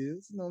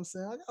ideas. You know what I'm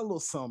saying? I got a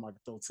little something I can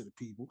throw to the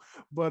people.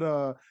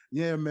 But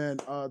yeah, man.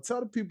 Tell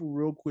the people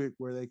real quick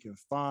where they can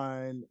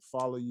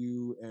follow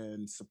you,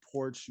 and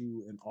support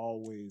you in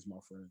all ways, my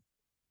friend.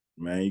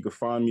 Man, you can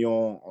find me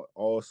on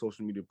all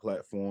social media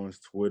platforms: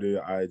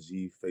 Twitter,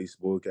 IG,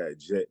 Facebook at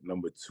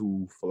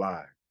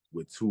Jet2Fly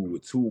with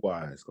two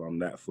Y's. I'm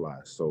that fly.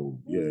 So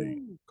yeah.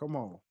 Ooh, come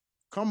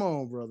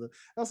on, brother.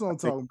 That's what I'm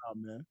talking about,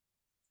 man.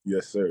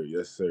 Yes, sir.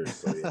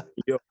 So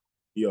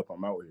yeah,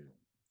 I'm out here.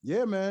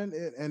 Yeah, man.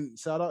 And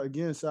shout out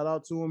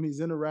to him. He's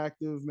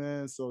interactive,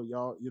 man. So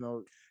y'all,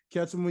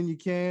 catch him when you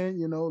can.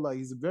 Like,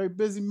 he's a very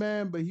busy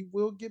man, but he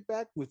will get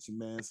back with you,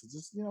 man. So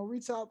just,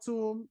 reach out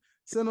to him,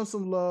 send him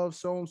some love,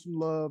 show him some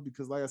love,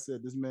 because like I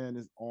said, this man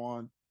is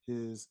on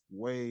his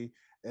way.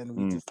 And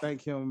we just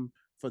thank him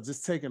for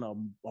just taking a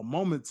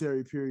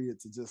momentary period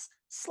to just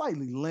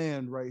slightly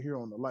land right here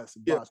on the Life's a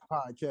Botch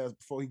podcast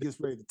before he gets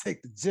ready to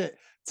take the jet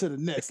to the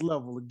next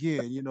level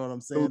again. You know what I'm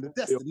saying? The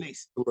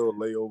destination. A little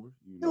layover.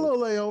 A little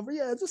layover.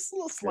 Yeah, just a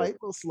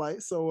little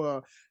slight.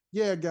 So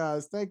yeah,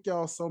 guys, thank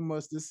y'all so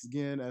much. This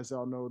again, as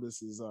y'all know,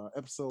 this is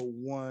episode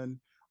 1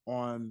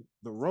 on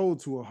the road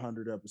to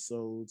 100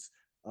 episodes,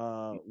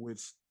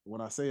 which, when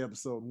I say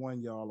episode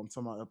 1, y'all, I'm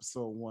talking about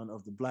episode 1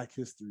 of the Black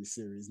History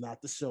series, not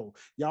the show.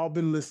 Y'all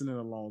been listening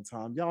a long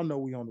time. Y'all know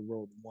we on the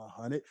road to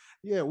 100.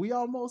 Yeah, we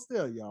almost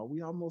there, y'all.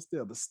 We almost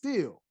there. But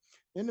still,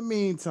 in the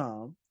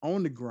meantime,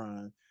 on the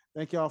grind,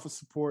 thank y'all for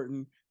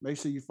supporting. Make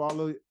sure you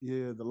follow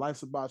the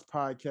Life's a Botch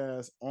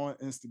podcast on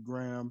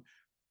Instagram,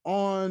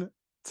 on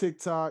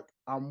TikTok.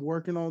 I'm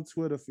working on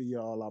Twitter for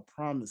y'all. I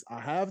promise. I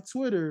have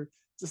Twitter,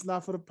 just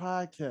not for the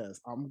podcast.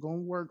 I'm going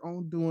to work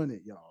on doing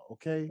it, y'all.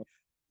 Okay?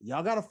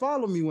 Y'all got to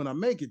follow me when I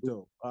make it,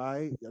 though. All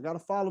right? Y'all got to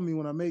follow me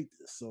when I make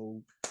this.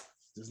 So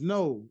just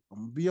know I'm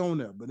going to be on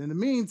there. But in the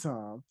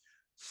meantime,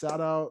 shout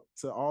out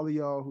to all of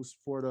y'all who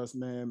support us,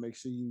 man. Make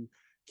sure you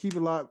keep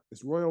it locked.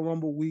 It's Royal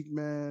Rumble week,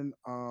 man.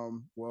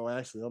 Well,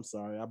 actually, I'm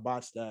sorry. I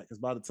botched that, because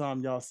by the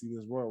time y'all see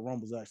this, Royal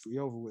Rumble's actually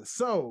over with.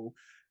 So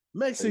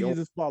make sure you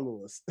just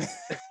follow us.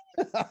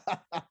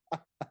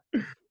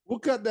 We'll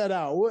cut that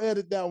out. We'll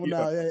edit that one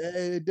out.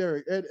 Hey,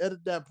 Derek,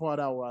 edit that part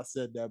out where I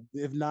said that.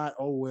 If not,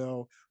 oh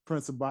well,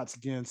 Prince of Botch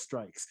again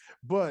strikes.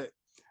 But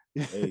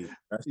hey,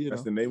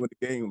 that's the name of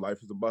the game.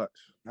 Life is a botch.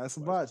 That's a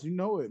botch. You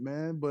know it,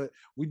 man. But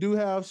we do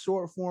have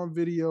short form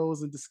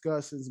videos and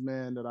discussions,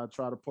 man, that I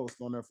try to post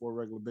on there for a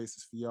regular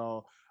basis for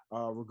y'all,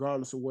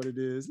 regardless of what it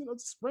is.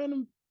 Just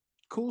random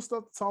cool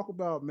stuff to talk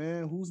about,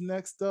 man. Who's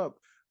next up?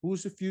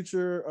 Who's your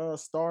future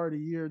star of the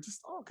year?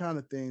 Just all kind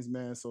of things,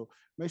 man. So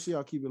make sure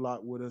y'all keep it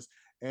locked with us.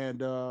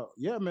 And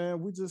yeah,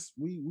 man, we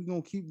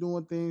gonna keep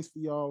doing things for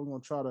y'all. We're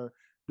gonna try to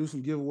do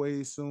some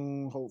giveaways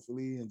soon,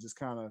 hopefully, and just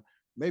kind of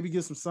maybe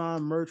get some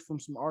signed merch from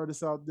some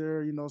artists out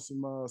there,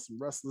 some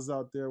wrestlers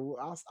out there.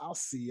 Well, I'll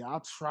see.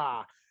 I'll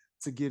try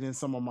to get in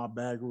some of my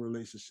bag of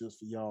relationships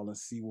for y'all and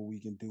see what we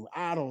can do.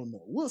 I don't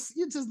know. We'll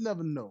see. You just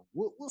never know.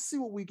 We'll see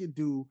what we can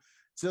do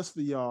just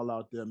for y'all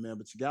out there, man.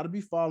 But you got to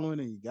be following,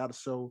 and you got to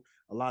show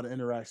a lot of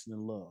interaction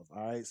and love.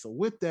 All right. So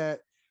with that,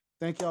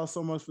 thank y'all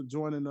so much for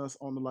joining us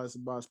on the Life's a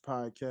Botch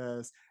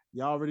podcast.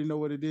 Y'all already know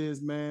what it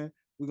is, man.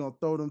 We're going to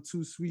throw them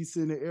 2 sweets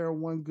in the air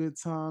one good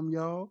time,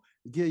 y'all.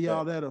 Get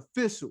y'all that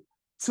official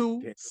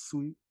 2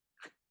 sweet.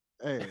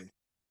 Hey,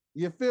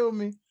 you feel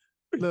me?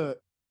 Look,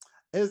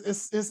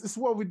 it's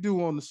what we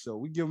do on the show.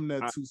 We give them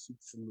that 2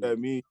 sweets.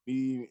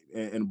 Me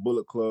and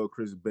Bullet Club,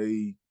 Chris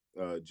Bay,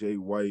 Jay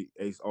White,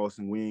 Ace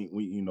Austin, we ain't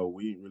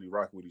really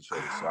rocking with each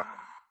other. So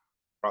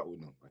rock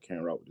with them. I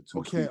can't rock with the two.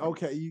 Okay, Scoop.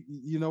 okay.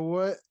 You know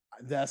what?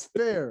 That's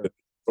fair.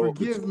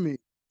 Forgive me.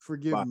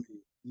 Forgive me.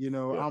 You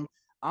know, Yeah.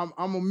 I'm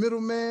a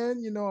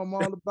middleman. You know, I'm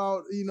all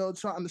about, you know,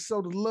 trying to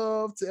show the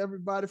love to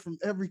everybody from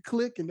every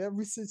clique and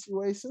every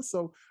situation.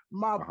 So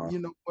you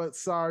know what?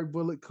 Sorry,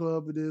 Bullet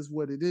Club. It is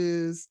what it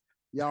is.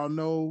 Y'all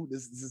know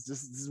this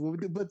is what we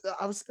do. But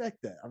I respect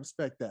that. I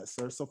respect that,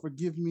 sir. So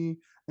forgive me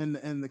and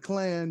the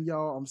clan,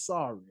 y'all. I'm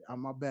sorry.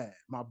 My bad.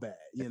 My bad.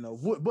 You know,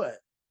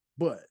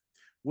 but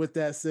with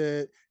that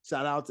said,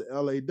 shout out to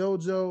LA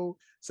Dojo.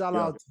 Shout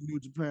out to New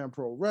Japan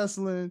Pro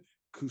Wrestling.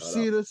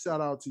 Kushida, shout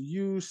out to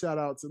you. Shout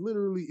out to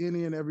literally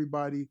any and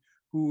everybody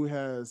who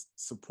has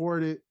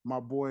supported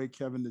my boy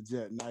Kevin the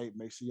Jet Knight.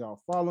 Make sure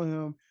y'all follow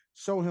him,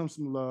 show him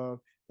some love.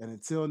 And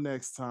until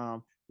next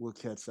time, we'll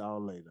catch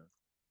y'all later.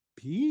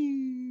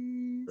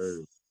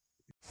 Peace.